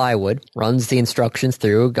of plywood, runs the instructions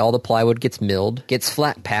through, all the plywood gets milled, gets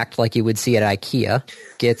flat packed like you would see at IKEA,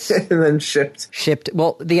 gets and then shipped.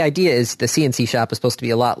 Well, the idea is the CNC shop is supposed to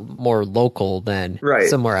be a lot more local than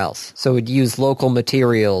somewhere else. So it would use local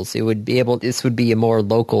materials. This would be a more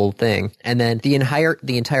local thing. And then the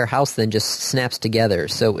entire house then just snaps together.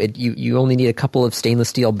 So you only need a couple of stainless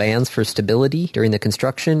steel bands for stability during the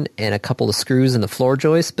construction and a couple of screws in the floor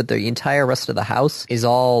joists, but the entire rest of the house is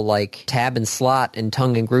all tab and slot and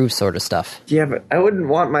tongue and groove sort of stuff. Yeah, but I wouldn't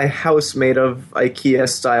want my house made of IKEA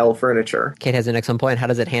style furniture. Kate has an excellent point. How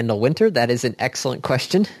does it handle winter? That is an excellent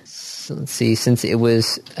question. So let's see, since it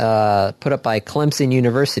was put up by Clemson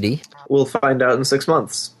University. We'll find out in 6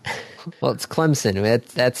 months. Well, it's Clemson.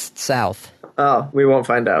 That's south. Oh, we won't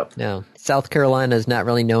find out. No. South Carolina is not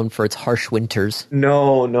really known for its harsh winters.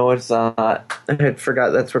 No, it's not. I had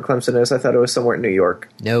forgot that's where Clemson is. I thought it was somewhere in New York.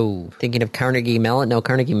 No. Thinking of Carnegie Mellon? No,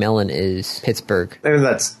 Carnegie Mellon is Pittsburgh. I mean,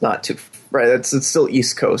 that's not too... Right, it's still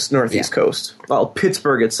East Coast, Northeast Coast. Well,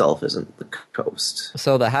 Pittsburgh itself isn't the coast.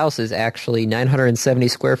 So the house is actually 970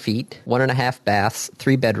 square feet, 1.5 baths,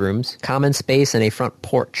 3 bedrooms, common space, and a front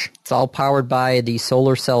porch. It's all powered by the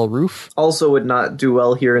solar cell roof. Also would not do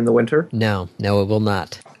well here in the winter. No, it will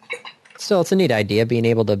not. Still, it's a neat idea, being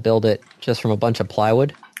able to build it just from a bunch of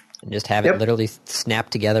plywood. and just have it literally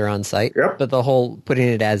snapped together on site. Yep. But the whole putting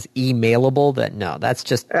it as emailable, that's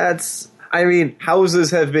just...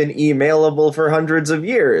 Houses have been emailable for hundreds of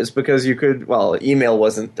years because you could, email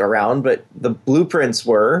wasn't around, but the blueprints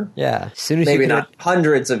were. Yeah. As soon as maybe not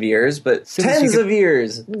hundreds of years, but tens of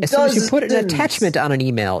years. As soon as you put an attachment on an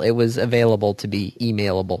email, it was available to be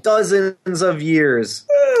emailable. Dozens of years.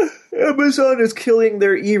 Amazon is killing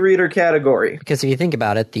their e-reader category. Because if you think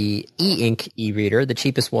about it, the e-ink e-reader, the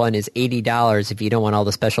cheapest one is $80 if you don't want all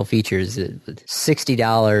the special features,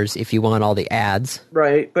 $60 if you want all the ads.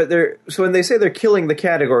 Right, but so when they say they're killing the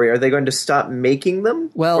category, are they going to stop making them?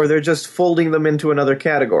 Well, or they're just folding them into another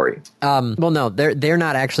category? No, they're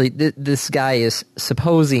not actually. This guy is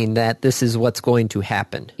supposing that this is what's going to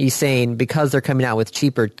happen. He's saying because they're coming out with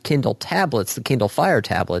cheaper Kindle tablets, the Kindle Fire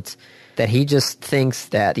tablets, that he just thinks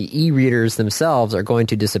that the e-readers themselves are going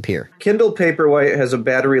to disappear. Kindle Paperwhite has a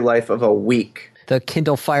battery life of a week. The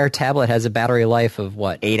Kindle Fire tablet has a battery life of,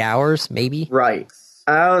 8 hours, maybe? Right.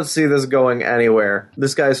 I don't see this going anywhere.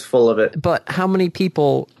 This guy's full of it. But how many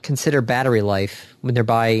people consider battery life when they're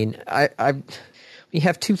buying... We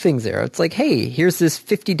have two things there. It's like, hey, here's this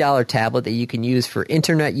 $50 tablet that you can use for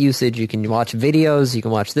internet usage. You can watch videos. You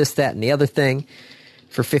can watch this, that, and the other thing.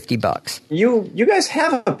 For $50. You guys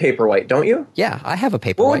have a Paperwhite, don't you? Yeah, I have a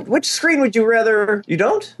Paperwhite. Well, which screen would you rather... You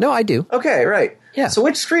don't? No, I do. Okay, right. Yeah. So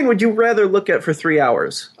which screen would you rather look at for 3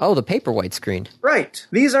 hours? Oh, the Paperwhite screen. Right.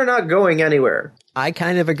 These are not going anywhere. I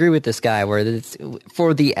kind of agree with this guy where it's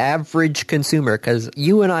for the average consumer, because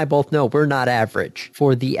you and I both know we're not average.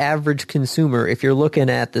 For the average consumer, if you're looking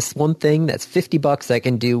at this one thing that's $50 that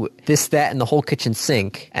can do this, that, and the whole kitchen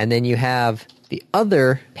sink, and then you have... the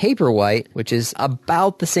other Paperwhite, which is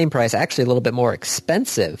about the same price, actually a little bit more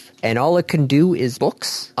expensive, and all it can do is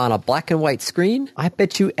books on a black and white screen, I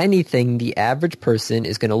bet you anything the average person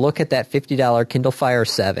is going to look at that $50 Kindle Fire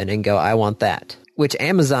 7 and go, I want that. Which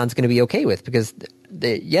Amazon's going to be okay with because,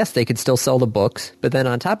 they could still sell the books, but then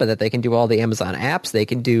on top of that, they can do all the Amazon apps, they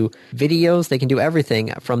can do videos, they can do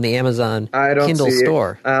everything from the Amazon Kindle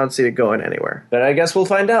store. I don't see it going anywhere. But I guess we'll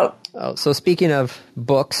find out. Oh, so speaking of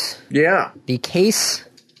books, yeah, the case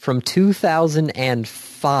from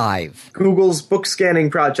 2005. Google's book scanning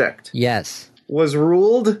project. Yes. Was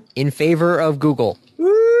ruled in favor of Google.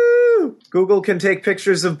 Woo! Google can take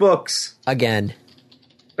pictures of books. Again.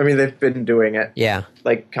 I mean, they've been doing it. Yeah.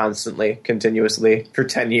 Like, constantly, continuously, for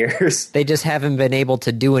 10 years. They just haven't been able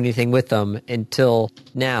to do anything with them until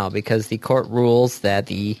now, because the court rules that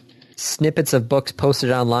the snippets of books posted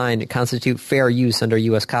online constitute fair use under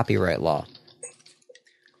U.S. copyright law.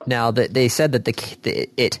 Now, they said that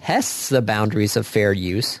it tests the boundaries of fair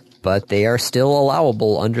use, but they are still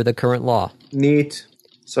allowable under the current law. Neat.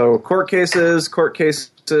 So, court cases,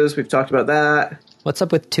 we've talked about that. What's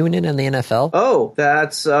up with TuneIn and the NFL? Oh,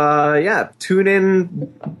 that's,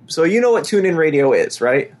 TuneIn. So you know what TuneIn Radio is,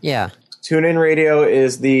 right? Yeah. TuneIn Radio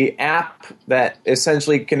is the app that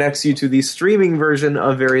essentially connects you to the streaming version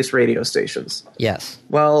of various radio stations. Yes.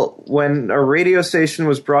 Well, when a radio station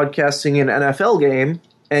was broadcasting an NFL game,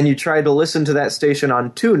 and you tried to listen to that station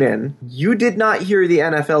on TuneIn, you did not hear the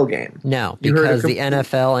NFL game. No, because the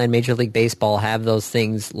NFL and Major League Baseball have those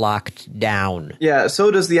things locked down. Yeah, so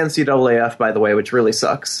does the NCAAF, by the way, which really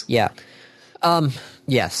sucks. Yeah.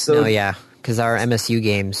 Yes. Because our MSU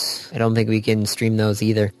games, I don't think we can stream those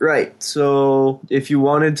either. Right. So if you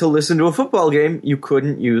wanted to listen to a football game, you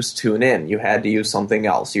couldn't use TuneIn. You had to use something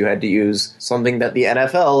else. You had to use something that the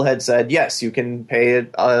NFL had said, yes, you can pay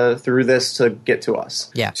it through this to get to us.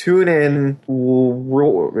 Yeah. TuneIn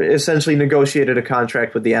essentially negotiated a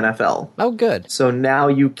contract with the NFL. Oh, good. So now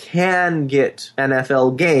you can get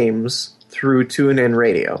NFL games through TuneIn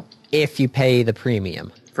Radio. If you pay the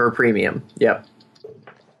premium. For premium, yep.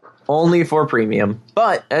 Only for premium.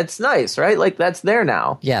 But it's nice, right? Like, that's there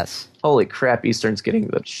now. Yes. Holy crap, Eastern's getting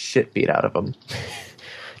the shit beat out of them.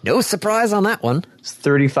 No surprise on that one. It's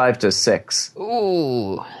 35-6.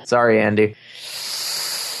 Ooh. Sorry, Andy.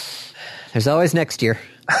 There's always next year.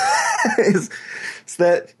 It's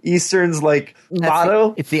that Eastern's, like,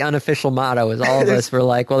 motto. It's the unofficial motto, is all of us were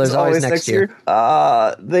like, well, there's always next year.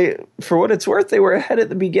 For what it's worth, they were ahead at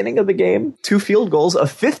the beginning of the game. 2 field goals, a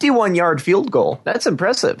 51-yard field goal. That's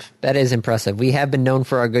impressive. That is impressive. We have been known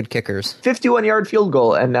for our good kickers. 51-yard field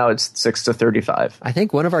goal, and now it's 6-35. I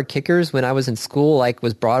think one of our kickers, when I was in school,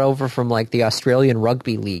 was brought over from, the Australian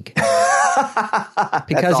Rugby League.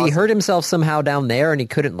 Because he hurt himself somehow down there and he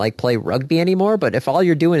couldn't play rugby anymore. But if all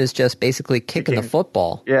you're doing is just basically kicking the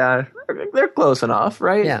football. Yeah. they're close enough,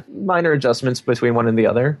 right? Yeah. Minor adjustments between one and the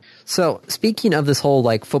other. So, speaking of this whole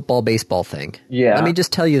like football baseball thing, Yeah. let me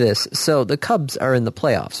just tell you this. So, the Cubs are in the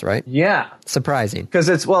playoffs, right? Yeah. Surprising. Because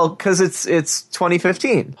it's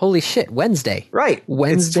 2015. Holy shit, Wednesday. Right.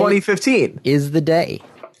 Wednesday It's 2015. is the day.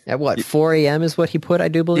 At what, 4 a.m. is what he put, I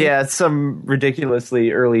do believe? Yeah, it's some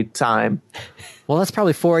ridiculously early time. Well, that's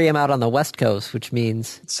probably 4 a.m. out on the West Coast, which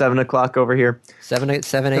means 7 o'clock over here. 7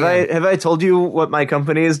 a.m. Have I told you what my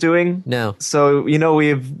company is doing? No. So, we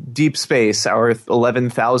have Deep Space, our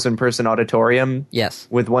 11,000 person auditorium. Yes.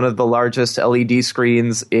 With one of the largest LED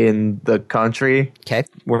screens in the country. Okay.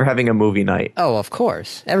 We're having a movie night. Oh, of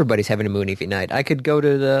course. Everybody's having a movie night. I could go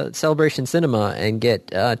to the Celebration Cinema and get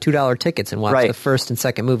 $2 tickets and watch the first and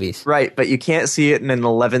second movies. Right, but you can't see it in an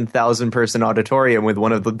 11,000 person auditorium with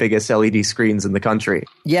one of the biggest LED screens in the country.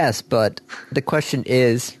 Yes, but the question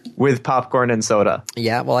is... With popcorn and soda.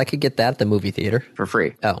 Yeah, well, I could get that at the movie theater. For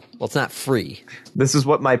free. Oh, well, it's not free. This is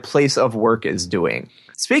what my place of work is doing.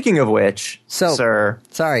 Speaking of which, sir...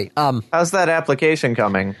 Sorry, how's that application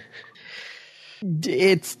coming?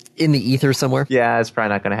 It's in the ether somewhere. Yeah, it's probably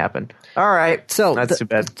not going to happen. All right. So that's too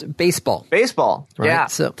bad. Baseball. Baseball. Right? Yeah.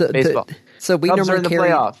 So baseball. So we Cubs normally are in the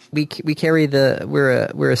playoff. we carry we're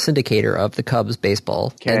a syndicator of the Cubs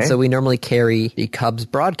baseball, and so we normally carry the Cubs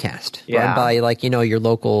broadcast run by your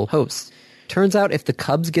local hosts. Turns out if the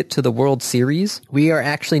Cubs get to the World Series, we are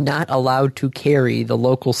actually not allowed to carry the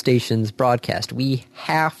local station's broadcast. We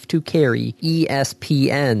have to carry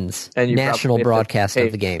ESPN's national broadcast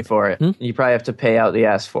of the game. For it. You probably have to pay out the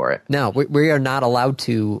ass for it. No, we are not allowed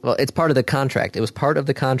to. Well, it's part of the contract. It was part of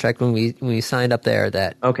the contract when we signed up there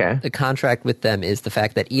that the contract with them is the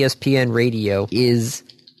fact that ESPN radio is,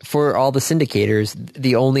 for all the syndicators,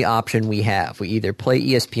 the only option we have. We either play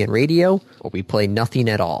ESPN radio or we play nothing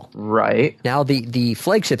at all. Right. Now, the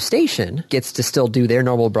flagship station gets to still do their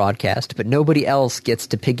normal broadcast, but nobody else gets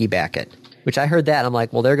to piggyback it. Which I heard that, and I'm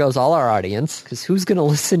like, well, there goes all our audience, because who's going to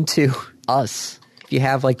listen to us? If you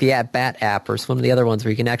have like the At-Bat app or some of the other ones where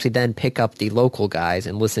you can actually then pick up the local guys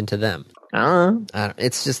and listen to them.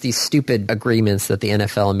 It's just these stupid agreements that the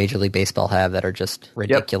NFL and Major League Baseball have that are just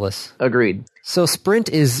ridiculous. Yep. Agreed. So Sprint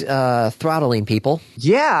is throttling people.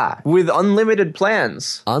 Yeah, with unlimited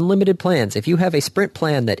plans. Unlimited plans. If you have a Sprint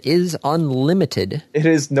plan that is unlimited... It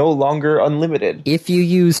is no longer unlimited. If you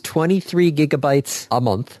use 23 gigabytes a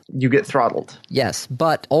month... You get throttled. Yes,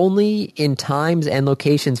 but only in times and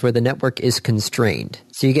locations where the network is constrained.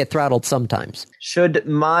 So you get throttled sometimes. Should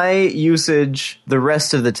my usage the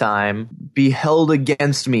rest of the time be held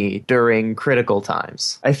against me during critical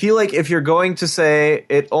times? I feel like if you're going to say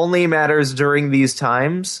it only matters during these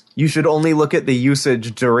times, you should only look at the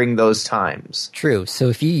usage during those times. True. So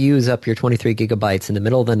if you use up your 23 gigabytes in the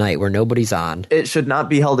middle of the night where nobody's on... It should not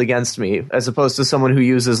be held against me, as opposed to someone who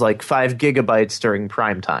uses like 5 gigabytes during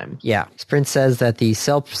prime time. Yeah. Sprint says that the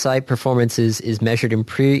cell site performance is measured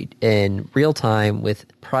in real time with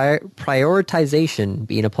prioritization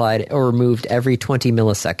being applied or removed every 20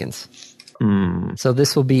 milliseconds. So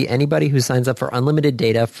this will be anybody who signs up for unlimited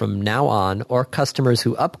data from now on, or customers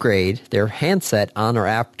who upgrade their handset on or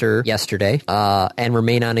after yesterday and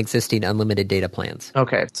remain on existing unlimited data plans.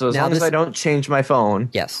 Okay, so as long as I don't change my phone.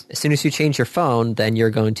 Yes. As soon as you change your phone, then you're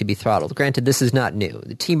going to be throttled. Granted, this is not new.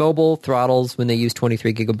 The T-Mobile throttles when they use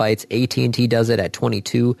 23 gigabytes. AT&T does it at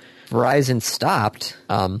 22. Verizon stopped,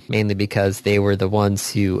 mainly because they were the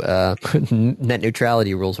ones who net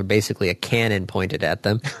neutrality rules were basically a cannon pointed at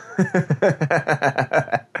them.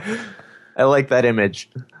 I like that image.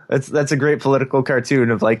 That's a great political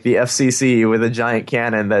cartoon of like the FCC with a giant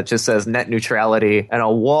cannon that just says net neutrality and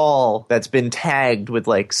a wall that's been tagged with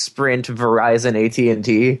like Sprint, Verizon,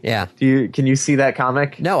 AT&T. Yeah. Can you see that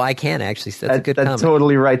comic? No, I can actually. That's a good that comic.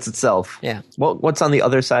 totally writes itself. Yeah. What's on the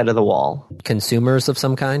other side of the wall? Consumers of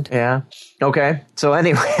some kind. Yeah. Okay. So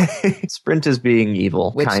anyway, Sprint is being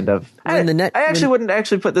evil, kind of. I actually wouldn't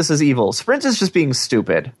actually put this as evil. Sprint is just being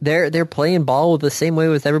stupid. They're playing ball the same way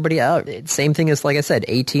with everybody else. Same thing as, like I said,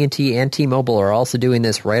 AT&T and T-Mobile are also doing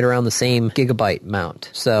this right around the same gigabyte amount.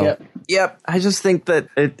 So Yep. I just think that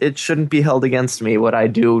it shouldn't be held against me what I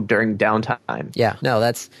do during downtime. Yeah. No,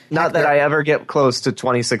 that's not that I ever get close to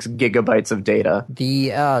 26 gigabytes of data.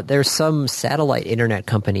 There's some satellite internet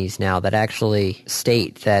companies now that actually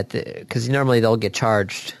state that, because normally they'll get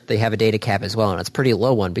charged, they have a data cap as well, and it's a pretty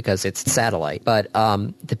low one because it's satellite. But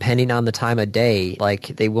depending on the time of day, like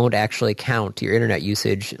they won't actually count your internet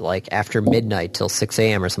usage like after midnight till 6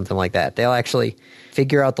 a.m. or something like that. They'll actually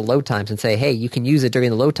figure out the load times and say, hey, you can use it during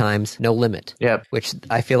the load times, no limit. Yep. Which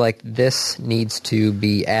I feel like this needs to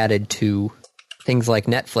be added to things like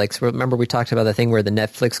Netflix. Remember we talked about the thing where the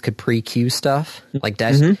Netflix could pre-queue stuff? Like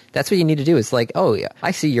that's what you need to do. It's like, oh yeah,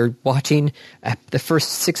 I see you're watching the first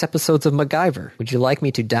 6 episodes of MacGyver. Would you like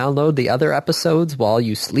me to download the other episodes while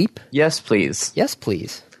you sleep? Yes, please. Yes,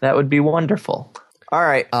 please. That would be wonderful. All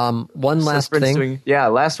right. One last thing. Yeah,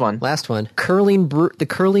 last one. Last one. The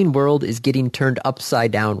curling world is getting turned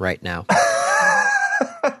upside down right now.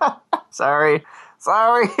 Sorry.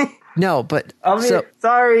 No, but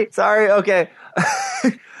sorry. Okay.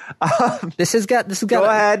 This has got.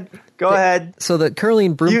 Go ahead. So the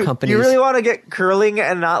curling broom companies. You really want to get curling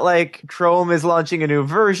and not like Chrome is launching a new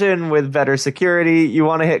version with better security. You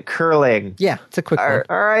want to hit curling. Yeah, it's a quick one.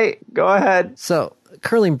 All right, go ahead. So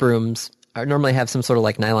curling brooms normally have some sort of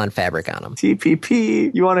like nylon fabric on them.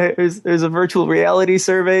 TPP. You want to hit? There's a virtual reality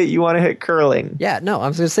survey. You want to hit curling. Yeah, no, I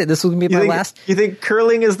was going to say this will be my last. You think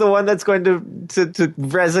curling is the one that's going to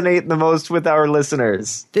resonate the most with our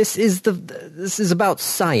listeners? This is about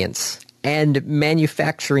science and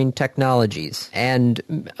manufacturing technologies and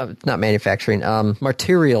not manufacturing,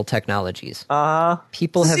 material technologies.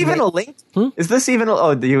 People have even a link? Is this even?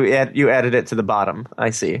 You added it to the bottom.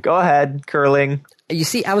 I see. Go ahead, curling. You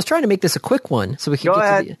see, I was trying to make this a quick one so we can go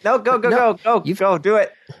ahead. Go, do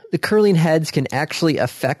it. The curling heads can actually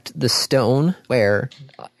affect the stone, where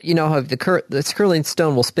you know how the curling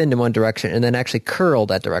stone will spin in one direction and then actually curl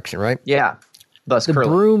that direction, right? Yeah. Thus the curling.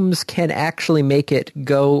 brooms can actually make it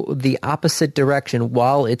go the opposite direction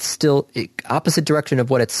while it's still opposite direction of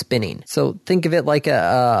what it's spinning. So think of it like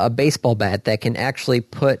a baseball bat that can actually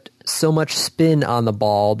put so much spin on the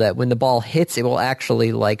ball that when the ball hits, it will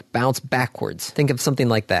actually like bounce backwards. Think of something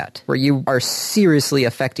like that, where you are seriously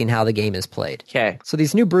affecting how the game is played. Okay. So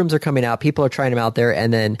these new brooms are coming out. People are trying them out there,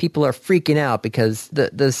 and then people are freaking out because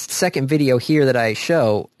the second video here that I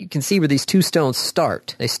show, you can see where these two stones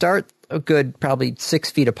start. They start a good probably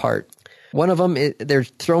 6 feet apart. One of them, they're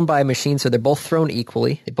thrown by a machine, so they're both thrown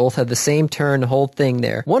equally. They both have the same turn, the whole thing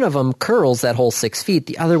there. One of them curls that whole 6 feet.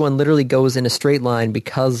 The other one literally goes in a straight line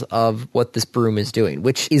because of what this broom is doing,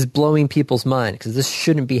 which is blowing people's mind because this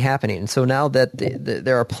shouldn't be happening. And so now that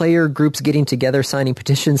there are player groups getting together, signing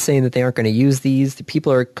petitions saying that they aren't going to use these, the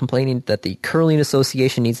people are complaining that the Curling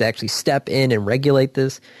Association needs to actually step in and regulate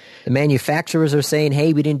this. The manufacturers are saying,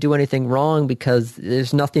 hey, we didn't do anything wrong because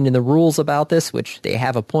there's nothing in the rules about this, which they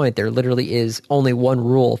have a point. There literally is only one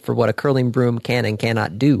rule for what a curling broom can and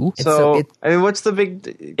cannot do. So I mean, what's the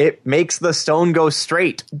big... It makes the stone go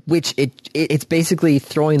straight. Which it's basically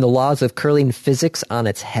throwing the laws of curling physics on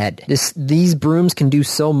its head. These brooms can do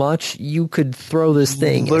so much, you could throw this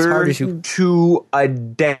thing as hard as you... Learn to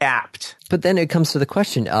adapt. But then it comes to the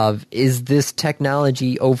question of, is this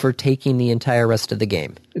technology overtaking the entire rest of the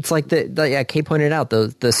game? It's like Kay pointed out,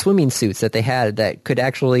 the swimming suits that they had that could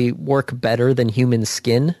actually work better than human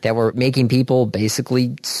skin, that were making people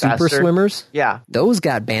basically super swimmers. Yeah. Those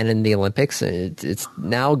got banned in the Olympics, and it's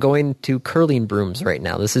now going to curling brooms right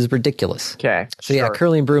now. This is ridiculous. Okay. So yeah,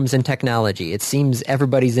 curling brooms and technology. It seems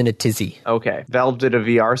everybody's in a tizzy. Okay. Valve did a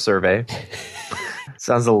VR survey.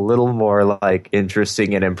 Sounds a little more like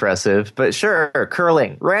interesting and impressive, but sure,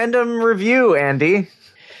 curling. Random review, Andy.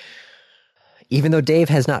 Even though Dave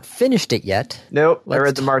has not finished it yet. Nope, I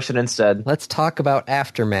read The Martian instead. Let's talk about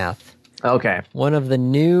Aftermath. Okay. One of the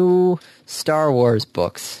new Star Wars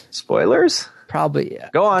books. Spoilers? Probably.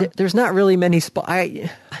 Go on. There's not really many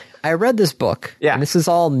I read this book. Yeah. And this is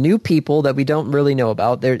all new people that we don't really know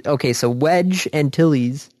about. So Wedge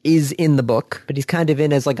Antilles is in the book, but he's kind of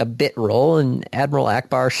in as like a bit role, and Admiral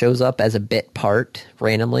Akbar shows up as a bit part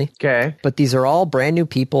randomly. Okay. But these are all brand new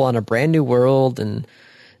people on a brand new world, and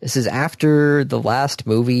this is after the last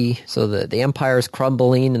movie, so the Empire is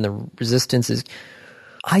crumbling and the Resistance is...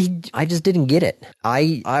 I just didn't get it.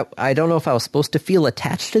 I don't know if I was supposed to feel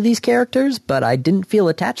attached to these characters, but I didn't feel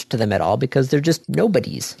attached to them at all because they're just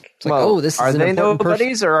nobodies. It's like, this is are they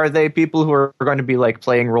nobodies, or are they people who are going to be like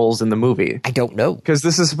playing roles in the movie? I don't know. Because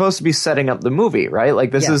this is supposed to be setting up the movie, right?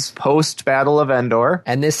 Like this is post Battle of Endor.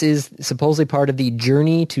 And this is supposedly part of the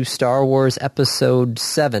Journey to Star Wars Episode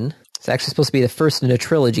 7. It's actually supposed to be the first in a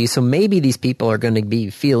trilogy, so maybe these people are going to be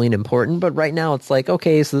feeling important, but right now it's like,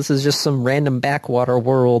 okay, so this is just some random backwater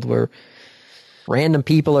world where random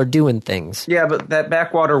people are doing things. Yeah, but that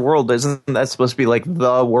backwater world, isn't that supposed to be like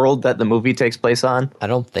the world that the movie takes place on? I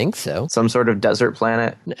don't think so. Some sort of desert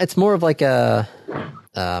planet? It's more of like a...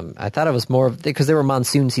 I thought it was more of... Because there were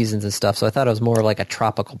monsoon seasons and stuff, so I thought it was more of like a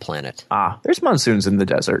tropical planet. There's monsoons in the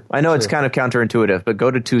desert. I know it's kind of counterintuitive, but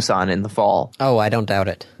go to Tucson in the fall. Oh, I don't doubt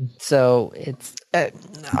it. So it's...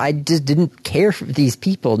 I just didn't care for these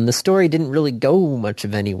people, and the story didn't really go much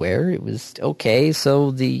of anywhere. It was okay,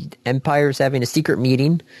 so the Empire's having a secret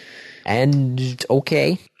meeting, And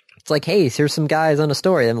okay. It's like, hey, here's some guys on a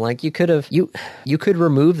story. I'm like, you could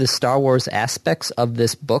remove the Star Wars aspects of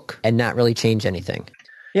this book and not really change anything.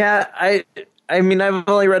 Yeah, I mean, I've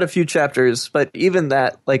only read a few chapters, but even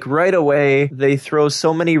that, like, right away, they throw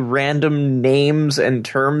so many random names and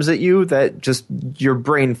terms at you that just your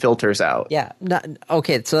brain filters out. Yeah.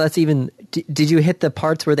 Okay, so that's even... Did you hit the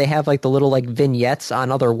parts where they have, like, the little, like, vignettes on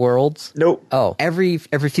other worlds? Nope. Oh, every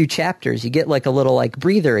few chapters, you get, like, a little, like,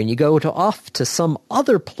 breather, and you go off to some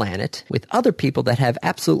other planet with other people that have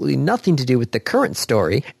absolutely nothing to do with the current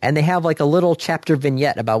story, and they have, like, a little chapter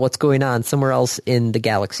vignette about what's going on somewhere else in the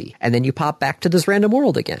galaxy. And then you pop back to this random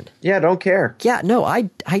world again. Yeah, don't care. Yeah, no, I'm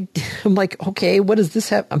like, okay, what does this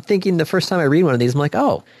have? I'm thinking the first time I read one of these, I'm like,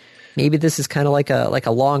 oh, maybe this is kind of like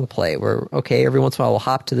a long play where, okay, every once in a while we'll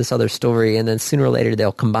hop to this other story and then sooner or later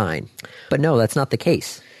they'll combine. But no, that's not the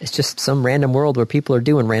case. It's just some random world where people are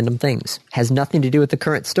doing random things. Has nothing to do with the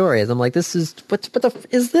current story. As I'm like, this is, what the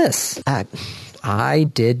is this? I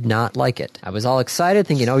did not like it. I was all excited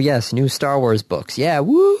thinking, oh yes, new Star Wars books. Yeah,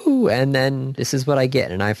 woo! And then this is what I get.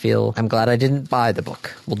 And I'm glad I didn't buy the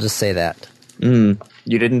book. We'll just say that. You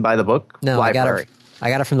didn't buy the book? No, Library. I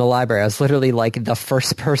got it from the library. I was literally like the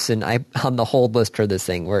first person on the hold list for this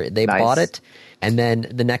thing where they bought it. And then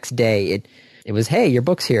the next day it was, hey, your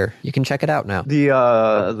book's here. You can check it out now.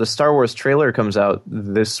 The Star Wars trailer comes out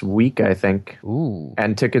this week, I think. Ooh.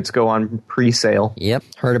 And tickets go on pre-sale. Yep,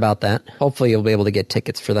 heard about that. Hopefully you'll be able to get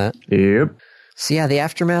tickets for that. Yep. So yeah, the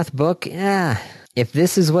Aftermath book, if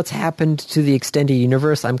this is what's happened to the extended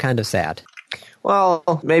universe, I'm kind of sad.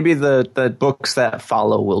 Well, maybe the books that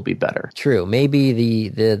follow will be better. True. Maybe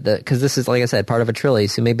the because this is, like I said, part of a trilogy,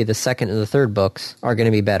 so maybe the second and the third books are going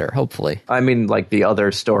to be better, hopefully. I mean, like the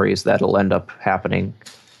other stories that'll end up happening.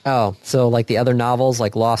 Oh, so like the other novels,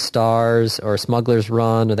 like Lost Stars or Smuggler's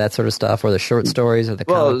Run or that sort of stuff, or the short stories or the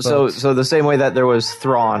comic books. So the same way that there was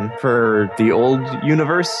Thrawn for the old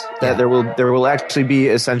universe, that there will actually be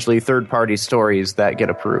essentially third-party stories that get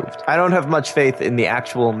approved. I don't have much faith in the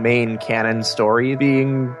actual main canon story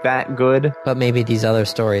being that good. But maybe these other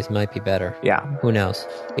stories might be better. Yeah. Who knows?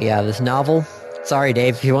 But yeah, this novel, sorry,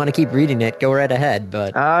 Dave, if you want to keep reading it, go right ahead,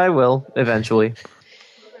 but... I will, eventually.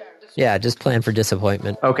 Yeah, just plan for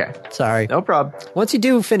disappointment. Okay. Sorry. No problem. Once you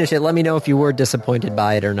do finish it, let me know if you were disappointed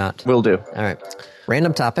by it or not. Will do. All right.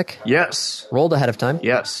 Random topic. Yes. Rolled ahead of time.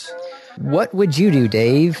 Yes. What would you do,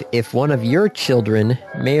 Dave, if one of your children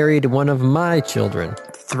married one of my children?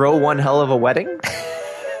 Throw one hell of a wedding?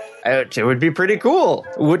 It would be pretty cool.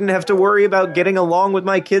 Wouldn't have to worry about getting along with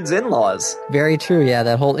my kids' in-laws. Very true, yeah.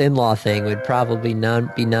 That whole in-law thing would probably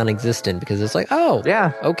be non-existent because it's like, oh,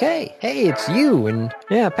 yeah, okay, hey, it's you, and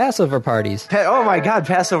yeah, Passover parties. Oh my God,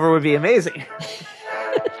 Passover would be amazing.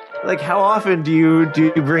 Like, how often do you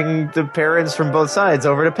bring the parents from both sides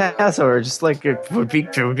over to Passover? Just like it would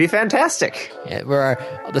be fantastic. Yeah,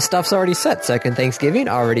 the stuff's already set. Second Thanksgiving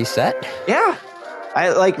already set. Yeah.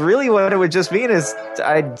 I like really what it would just mean is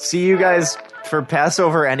I'd see you guys for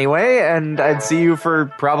Passover anyway, and I'd see you for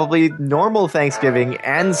probably normal Thanksgiving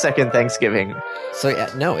and second Thanksgiving. So yeah,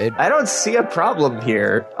 no, I don't see a problem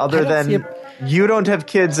here other than you don't have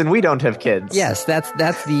kids and we don't have kids. Yes,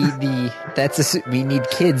 we need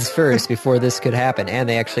kids first before this could happen, and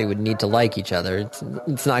they actually would need to like each other. It's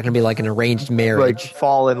not going to be like an arranged marriage. Like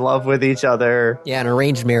fall in love with each other. Yeah, an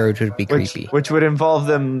arranged marriage would be creepy. Which would involve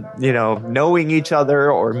them, knowing each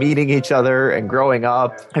other or meeting each other and growing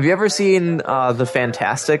up. Have you ever seen The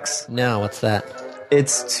Fantastics? No, what's that?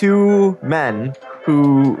 It's two men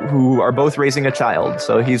who are both raising a child.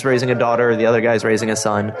 So he's raising a daughter, the other guy's raising a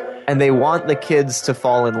son. And they want the kids to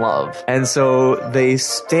fall in love. And so they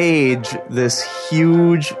stage this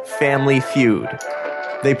huge family feud.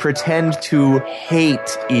 They pretend to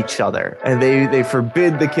hate each other. And they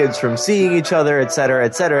forbid the kids from seeing each other, et cetera,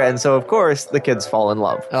 et cetera. And so, of course, the kids fall in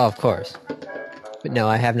love. Oh, of course. But no,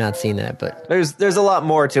 I have not seen that. But there's a lot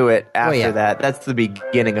more to it after that. That's the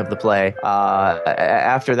beginning of the play.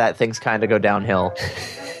 After that, things kind of go downhill.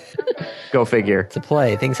 Go figure. It's a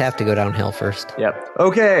play. Things have to go downhill first. Yep.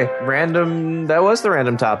 Okay. That was the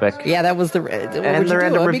random topic. Yeah, that was the random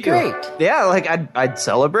review. That'd be great. Yeah, like I'd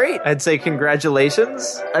celebrate. I'd say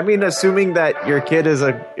congratulations. I mean, assuming that your kid is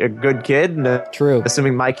a good kid. True.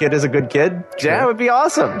 Assuming my kid is a good kid. True. Yeah, it would be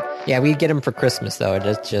awesome. Yeah, we'd get him for Christmas though.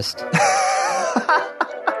 It's just.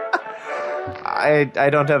 I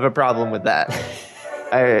don't have a problem with that.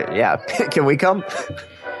 Yeah. Can we come?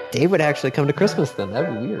 Dave would actually come to Christmas then.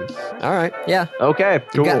 That'd be weird. All right. Yeah. Okay. Cool.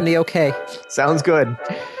 You've gotten the okay. Sounds good.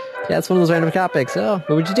 Yeah, it's one of those random topics. Oh,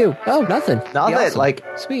 what would you do? Oh, nothing. Nothing. Awesome. Like,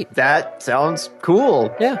 sweet. that sounds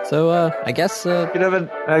cool. Yeah. So I guess. I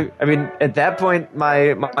mean, at that point,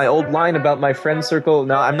 my old line about my friend circle.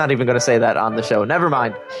 No, I'm not even going to say that on the show. Never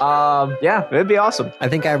mind. Yeah, it'd be awesome. I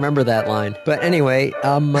think I remember that line. But anyway,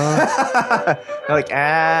 Like,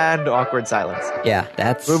 and awkward silence. yeah,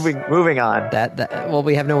 that's Moving on. Well,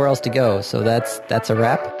 we have nowhere else to go, so that's a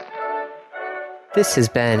wrap. This has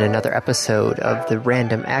been another episode of the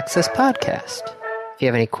Random Access Podcast. If you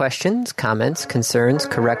have any questions, comments, concerns,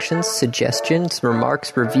 corrections, suggestions,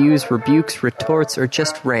 remarks, reviews, rebukes, retorts, or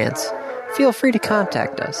just rants, feel free to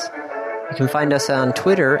contact us. You can find us on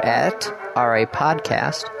Twitter at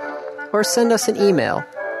RAPodcast, or send us an email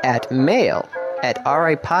at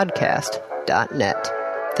mail@rapodcast.net.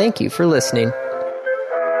 Thank you for listening.